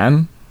doing,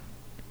 man?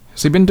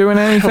 Has he been doing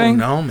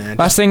anything? I don't know, man.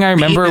 Last thing I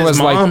remember was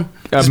like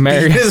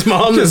married his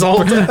mom this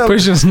whole time.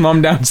 Pushing his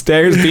mom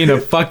downstairs, being a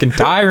fucking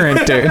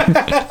tyrant, dude.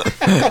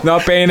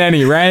 Not paying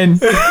any rent.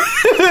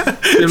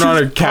 Sitting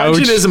on her couch.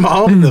 Punching his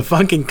mom in the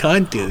fucking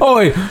cunt, dude.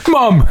 Oi,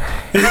 mom.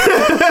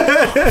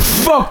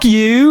 Fuck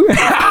you.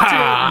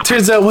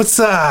 Turns out, what's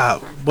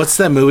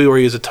that movie where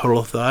he was a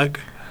total thug?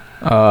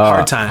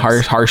 Hard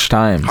Times. Harsh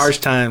Times. Harsh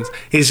Times.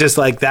 He's just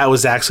like, that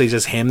was actually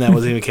just him. That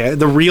wasn't even care.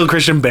 The real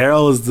Christian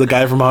Bale is the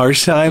guy from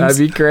Harsh Times.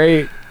 That'd be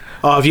great.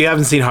 Oh, if you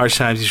haven't seen Harsh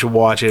Times, you should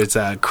watch it. It's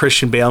a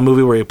Christian Bale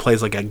movie where he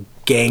plays like a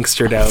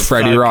gangstered out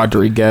Freddie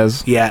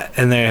Rodriguez. Yeah,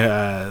 and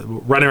they're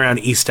running around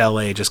East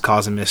LA just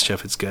causing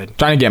mischief. It's good.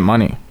 Trying to get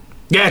money.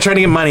 Yeah, trying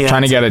to get money.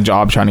 Trying to get a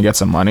job, trying to get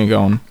some money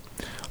going.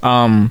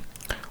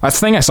 Last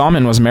thing I saw him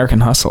in was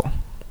American Hustle.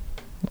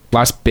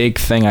 Last big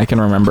thing I can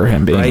remember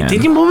him being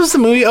in. What was the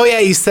movie? Oh yeah,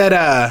 you said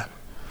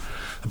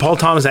the Paul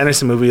Thomas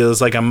Anderson movie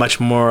was like a much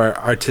more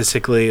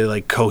artistically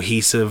like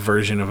cohesive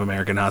version of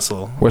American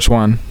Hustle. Which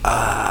one?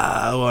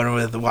 One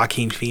with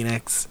Joaquin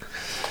Phoenix.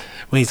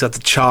 When he's got the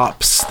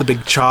chops, the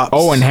big chops.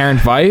 Oh,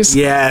 Inherent Vice?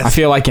 Yes. I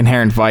feel like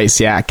Inherent Vice,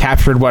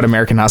 captured what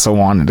American Hustle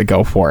wanted to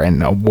go for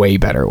in a way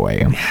better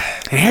way.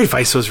 Inherent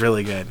Vice was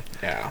really good.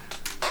 Yeah.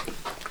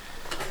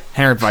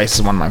 Inherent Vice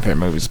is one of my favorite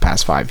movies the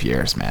past 5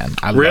 years, man.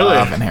 I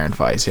love Inherent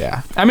Vice,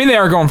 yeah. I mean, they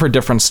are going for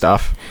different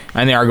stuff,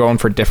 and they are going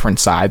for different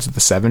sides of the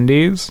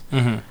 70s.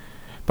 Mm-hmm.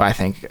 But I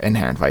think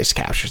Inherent Vice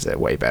captures it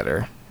way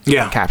better.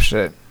 Yeah.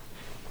 Captures it.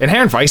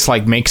 Inherent Vice,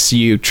 like, makes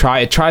you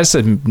tries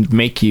to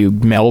make you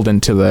meld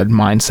into the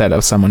mindset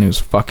of someone who's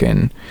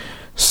fucking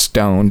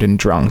stoned and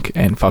drunk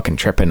and fucking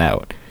tripping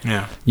out.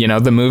 Yeah. You know,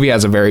 the movie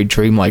has a very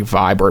dreamlike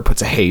vibe where it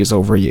puts a haze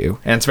over you.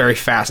 And it's very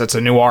fast. It's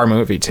a noir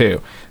movie,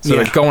 too. So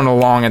they're going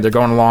along,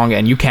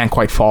 and you can't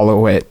quite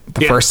follow it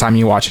the first time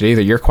you watch it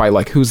either. You're quite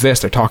like, who's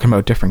this? They're talking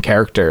about different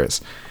characters.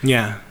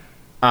 Yeah.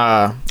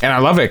 And I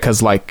love it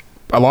because, like,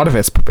 a lot of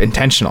it's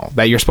intentional.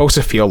 That you're supposed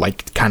to feel,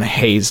 like, kind of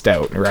hazed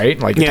out, right?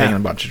 Like, you're taking a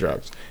bunch of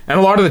drugs. And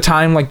a lot of the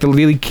time, like, the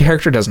lead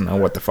character doesn't know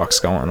what the fuck's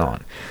going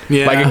on.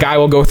 Yeah. Like, a guy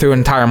will go through an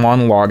entire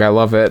monologue. I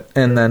love it.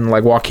 And then,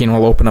 like, Joaquin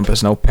will open up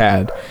his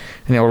notepad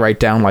and he'll write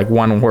down like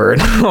one word,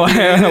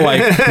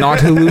 like not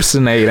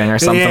hallucinating or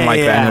something that.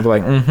 And he'll be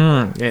like,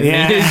 mm-hmm.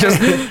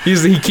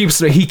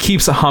 And he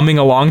keeps humming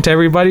along to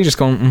everybody, just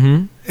going,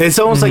 mm-hmm. It's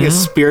almost like a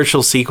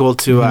spiritual sequel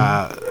to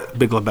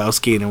Big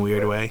Lebowski in a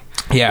weird way.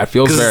 Yeah, it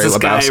feels very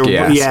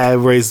Lebowski. Yeah,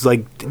 where he's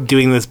like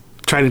doing this,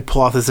 trying to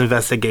pull off this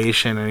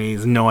investigation, and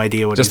he's no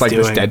idea what he's doing. Just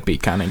like this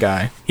deadbeat kind of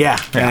guy.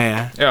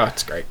 Yeah. Oh,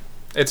 it's great.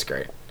 It's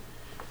great.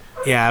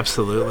 Yeah,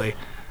 absolutely.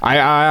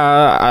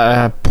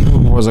 I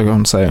what was I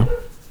going to say?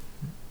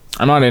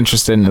 I'm not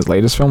interested in his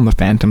latest film, The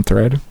Phantom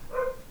Thread.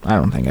 I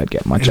don't think I'd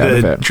get much out of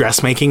it. The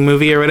dressmaking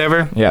movie or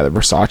whatever? Yeah, the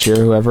Versace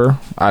or whoever.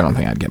 I don't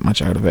think I'd get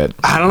much out of it.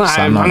 I don't know.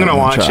 So I'm going to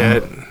watch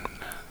it.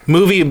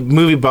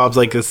 Movie Bob's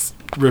like this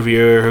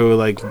reviewer who,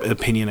 like,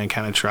 opinion I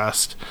kind of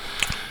trust.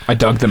 I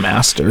dug The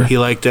Master. He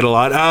liked it a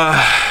lot.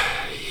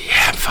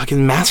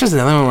 Fucking Master's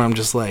another one where I'm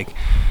just like,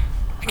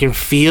 I can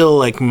feel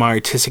like my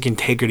artistic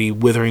integrity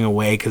withering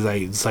away because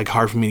it's like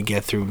hard for me to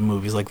get through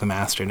movies like The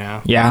Master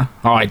now. Yeah.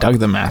 Oh, I dug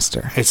The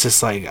Master. It's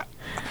just like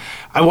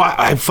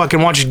I fucking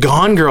watched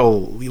Gone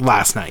Girl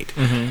last night,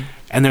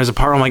 and there's a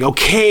part where I'm like,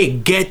 okay,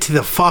 get to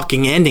the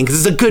fucking ending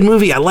because it's a good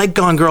movie. I like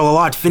Gone Girl a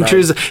lot.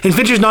 Fincher's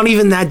not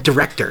even that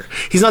director.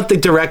 He's not the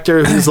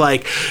director who's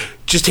like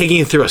just taking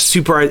you through a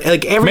super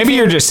like everything. Maybe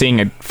you're just seeing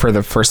it for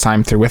the first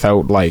time through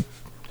without like.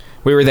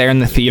 We were there in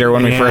the theater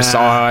when we first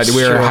saw it.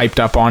 We were hyped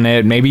up on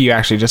it. Maybe you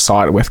actually just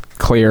saw it with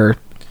clear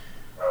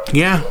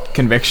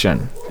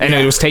conviction. And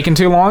it was taking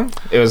too long?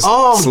 It was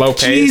slow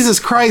pace? Jesus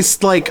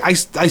Christ. Like, I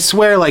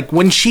swear, like,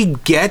 when she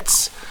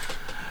gets...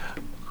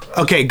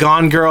 Okay,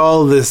 Gone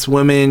Girl. This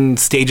woman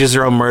stages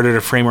her own murder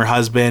to frame her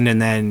husband,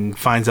 and then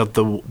finds out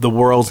the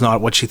world's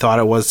not what she thought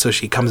it was, so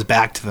she comes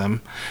back to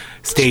them,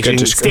 staging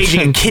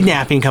a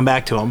kidnapping, come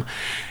back to him.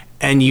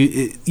 And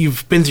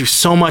you've been through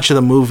so much of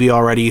the movie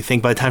already. You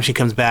think by the time she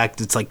comes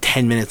back, it's like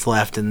 10 minutes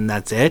left, and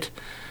that's it.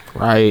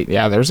 Right?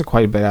 Yeah, there's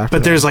quite a bit after.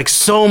 But there's like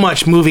so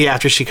much movie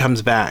after she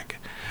comes back.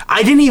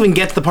 I didn't even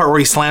get to the part where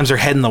he slams her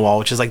head in the wall,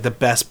 which is like the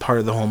best part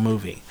of the whole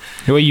movie.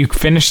 Wait, you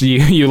finished?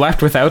 You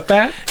left without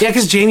that? Yeah,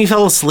 because Jamie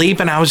fell asleep,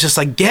 and I was just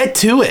like, get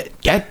to it.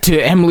 Get to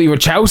Emily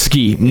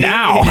Wachowski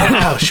now.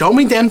 Yeah, show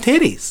me damn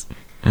titties.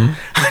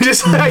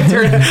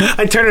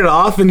 I turn it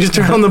off and just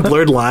turn on the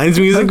Blurred Lines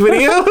music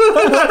video.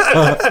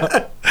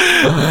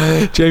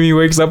 Jamie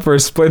wakes up for a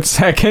split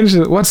second.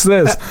 She's, what's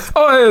this?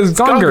 Oh, it's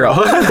Gone Girl.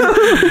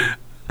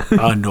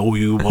 I know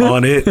you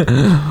want it.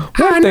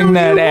 One thing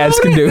that ass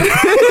can do.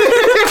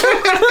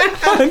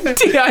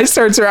 T.I.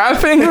 starts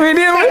rapping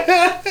immediately.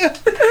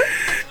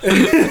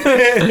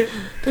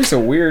 Takes a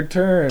weird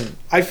turn.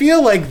 I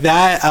feel like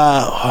that,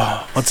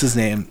 what's his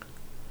name?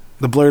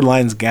 The Blurred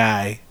Lines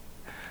guy.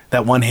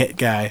 That one-hit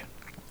guy.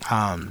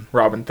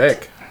 Robin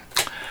Thicke.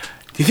 Do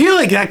you feel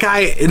like that guy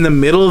in the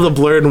middle of the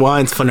Blurred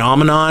Lines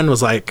phenomenon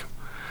was like,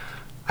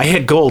 I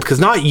hit gold? Because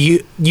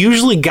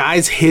usually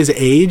guys his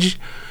age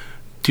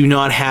do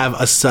not have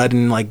a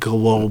sudden like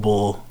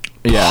global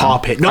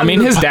pop hit. No, I mean,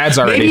 his dad's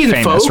already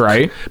famous,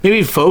 right? Maybe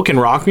in folk and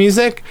rock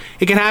music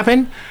it can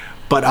happen,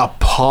 but a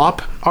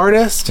pop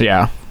artist?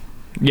 Yeah,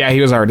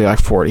 he was already like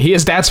 40.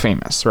 His dad's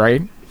famous,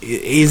 right?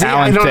 Is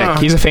Alan Thicke.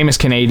 He's a famous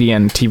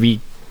Canadian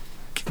TV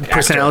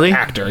personality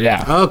actor.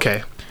 Yeah.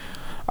 Okay.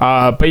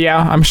 But yeah,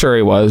 I'm sure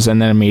he was,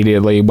 and then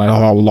immediately went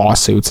all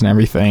lawsuits and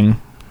everything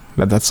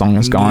that song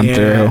has gone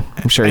through.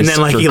 I'm sure. And he's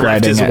then like he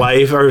left his it.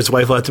 wife, or his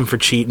wife left him for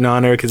cheating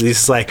on her, because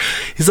he's like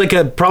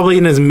a probably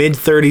in his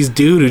mid-30s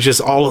dude who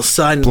just all of a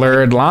sudden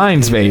Blurred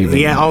Lines, baby.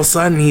 Yeah, all of a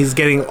sudden he's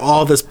getting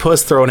all this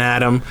puss thrown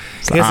at him.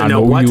 He doesn't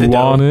know what to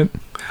do.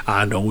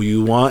 I know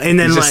you want, and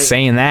then he's like just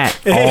saying that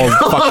all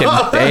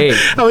fucking day.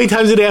 How many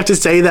times did they have to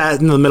say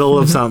that in the middle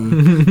of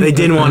something they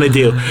didn't want to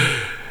do?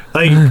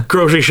 Like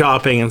grocery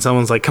shopping, and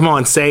someone's like, "Come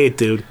on, say it,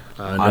 dude."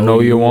 I know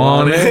you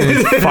want it.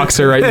 And fucks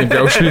her right in the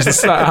grocery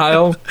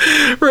aisle,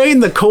 right in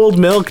the cold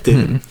milk,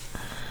 dude.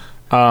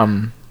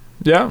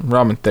 Yeah,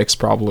 Robin Thicke's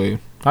probably. I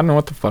don't know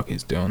what the fuck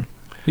he's doing.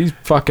 He's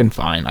fucking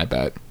fine, I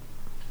bet.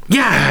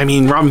 Yeah, I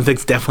mean, Robin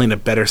Thicke's definitely in a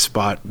better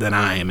spot than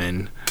I am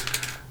in.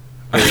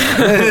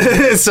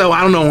 So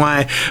I don't know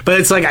why,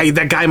 but it's like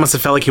that guy must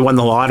have felt like he won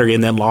the lottery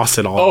and then lost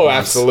it all. Oh,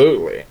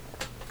 absolutely.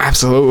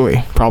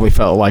 Probably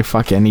felt like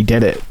fucking he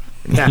did it.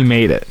 Yeah. He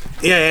made it.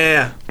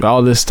 Yeah.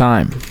 All this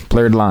time,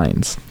 Blurred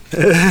Lines.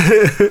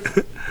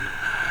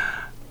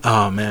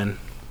 Oh man.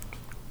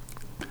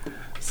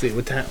 Let's see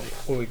what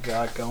we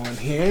got going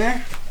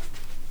here.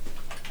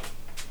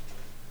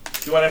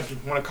 You want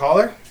to call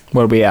her?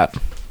 What are we at?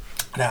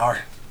 An hour.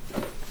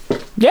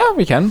 Yeah,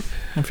 we can.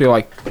 I feel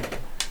like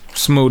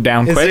smooth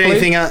down quickly. Is there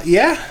anything else?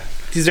 Yeah.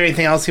 Is there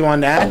anything else you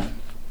wanted to add?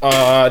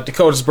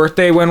 Dakota's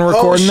birthday when we're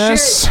recording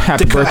this.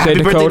 Happy birthday,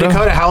 Dakota.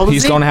 How old is he?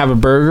 He's going to have a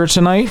burger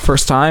tonight.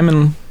 First time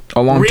in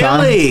a long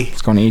time. Really?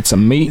 He's going to eat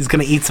some meat. He's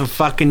going to eat some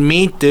fucking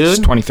meat, dude. He's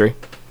 23.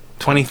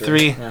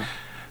 23? Yeah.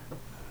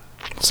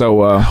 So,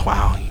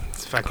 wow.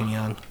 He's fucking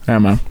young. Yeah,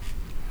 man.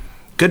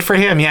 Good for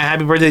him. Yeah,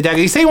 happy birthday, Doug.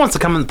 He said he wants to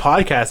come on the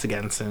podcast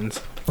again soon.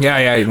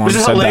 Yeah, he wants to.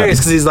 Which is hilarious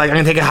because he's like, I'm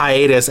going to take a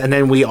hiatus, and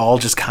then we all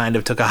just kind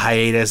of took a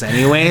hiatus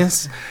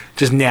anyways,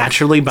 just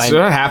naturally. So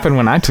that happened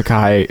when I took a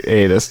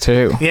hiatus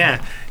too.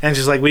 Yeah, and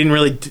just like we didn't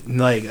really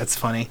like. That's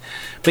funny,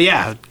 but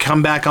yeah,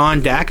 come back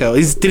on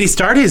Daco. Did he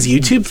start his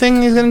YouTube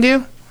thing? He's going to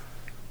do?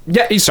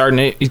 Yeah, he's starting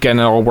it. He's getting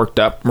it all worked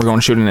up. We're going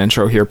to shoot an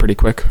intro here pretty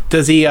quick.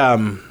 Does he?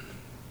 What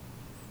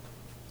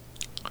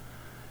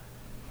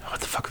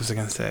the fuck was I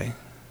going to say?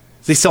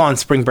 Is he still on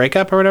spring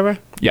breakup or whatever?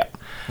 Yeah.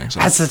 I think so.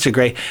 That's such a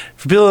great...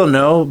 For people who don't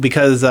know,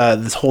 because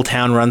this whole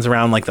town runs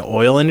around like the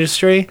oil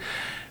industry,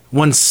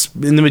 once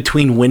in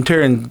between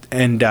winter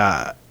and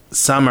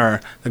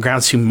summer, the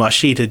ground's too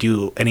mushy to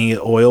do any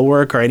oil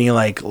work or any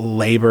like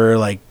labor,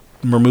 like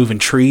removing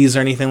trees or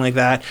anything like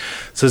that.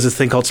 So there's this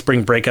thing called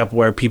spring breakup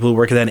where people who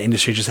work in that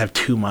industry just have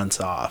 2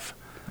 months off.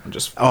 And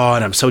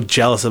I'm so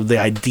jealous of the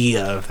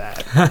idea of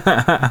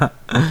that.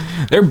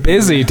 They're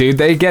busy, dude.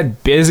 They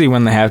get busy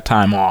when they have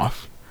time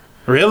off.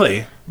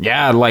 Really?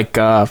 Yeah, like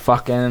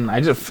fucking.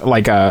 I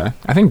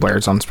think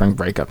Blair's on spring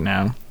breakup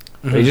now.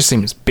 Mm-hmm. He just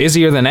seems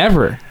busier than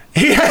ever.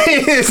 Yeah,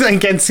 I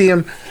can't see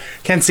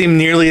him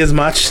nearly as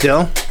much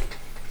still.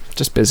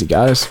 Just busy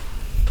guys.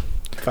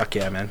 Fuck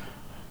yeah, man.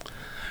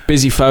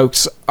 Busy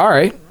folks. All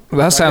right,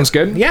 well, that sounds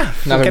good. Yeah,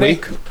 another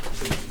week.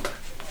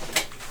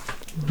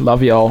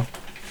 Love y'all.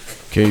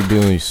 K.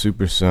 Billy's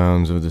super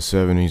sounds of the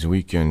 70s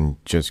weekend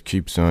just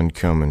keeps on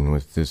coming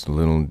with this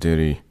little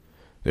ditty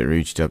that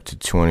reached up to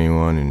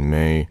 21 in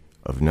May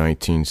of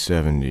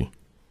 1970.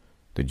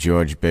 The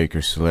George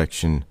Baker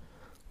selection,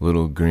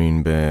 Little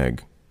Green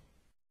Bag.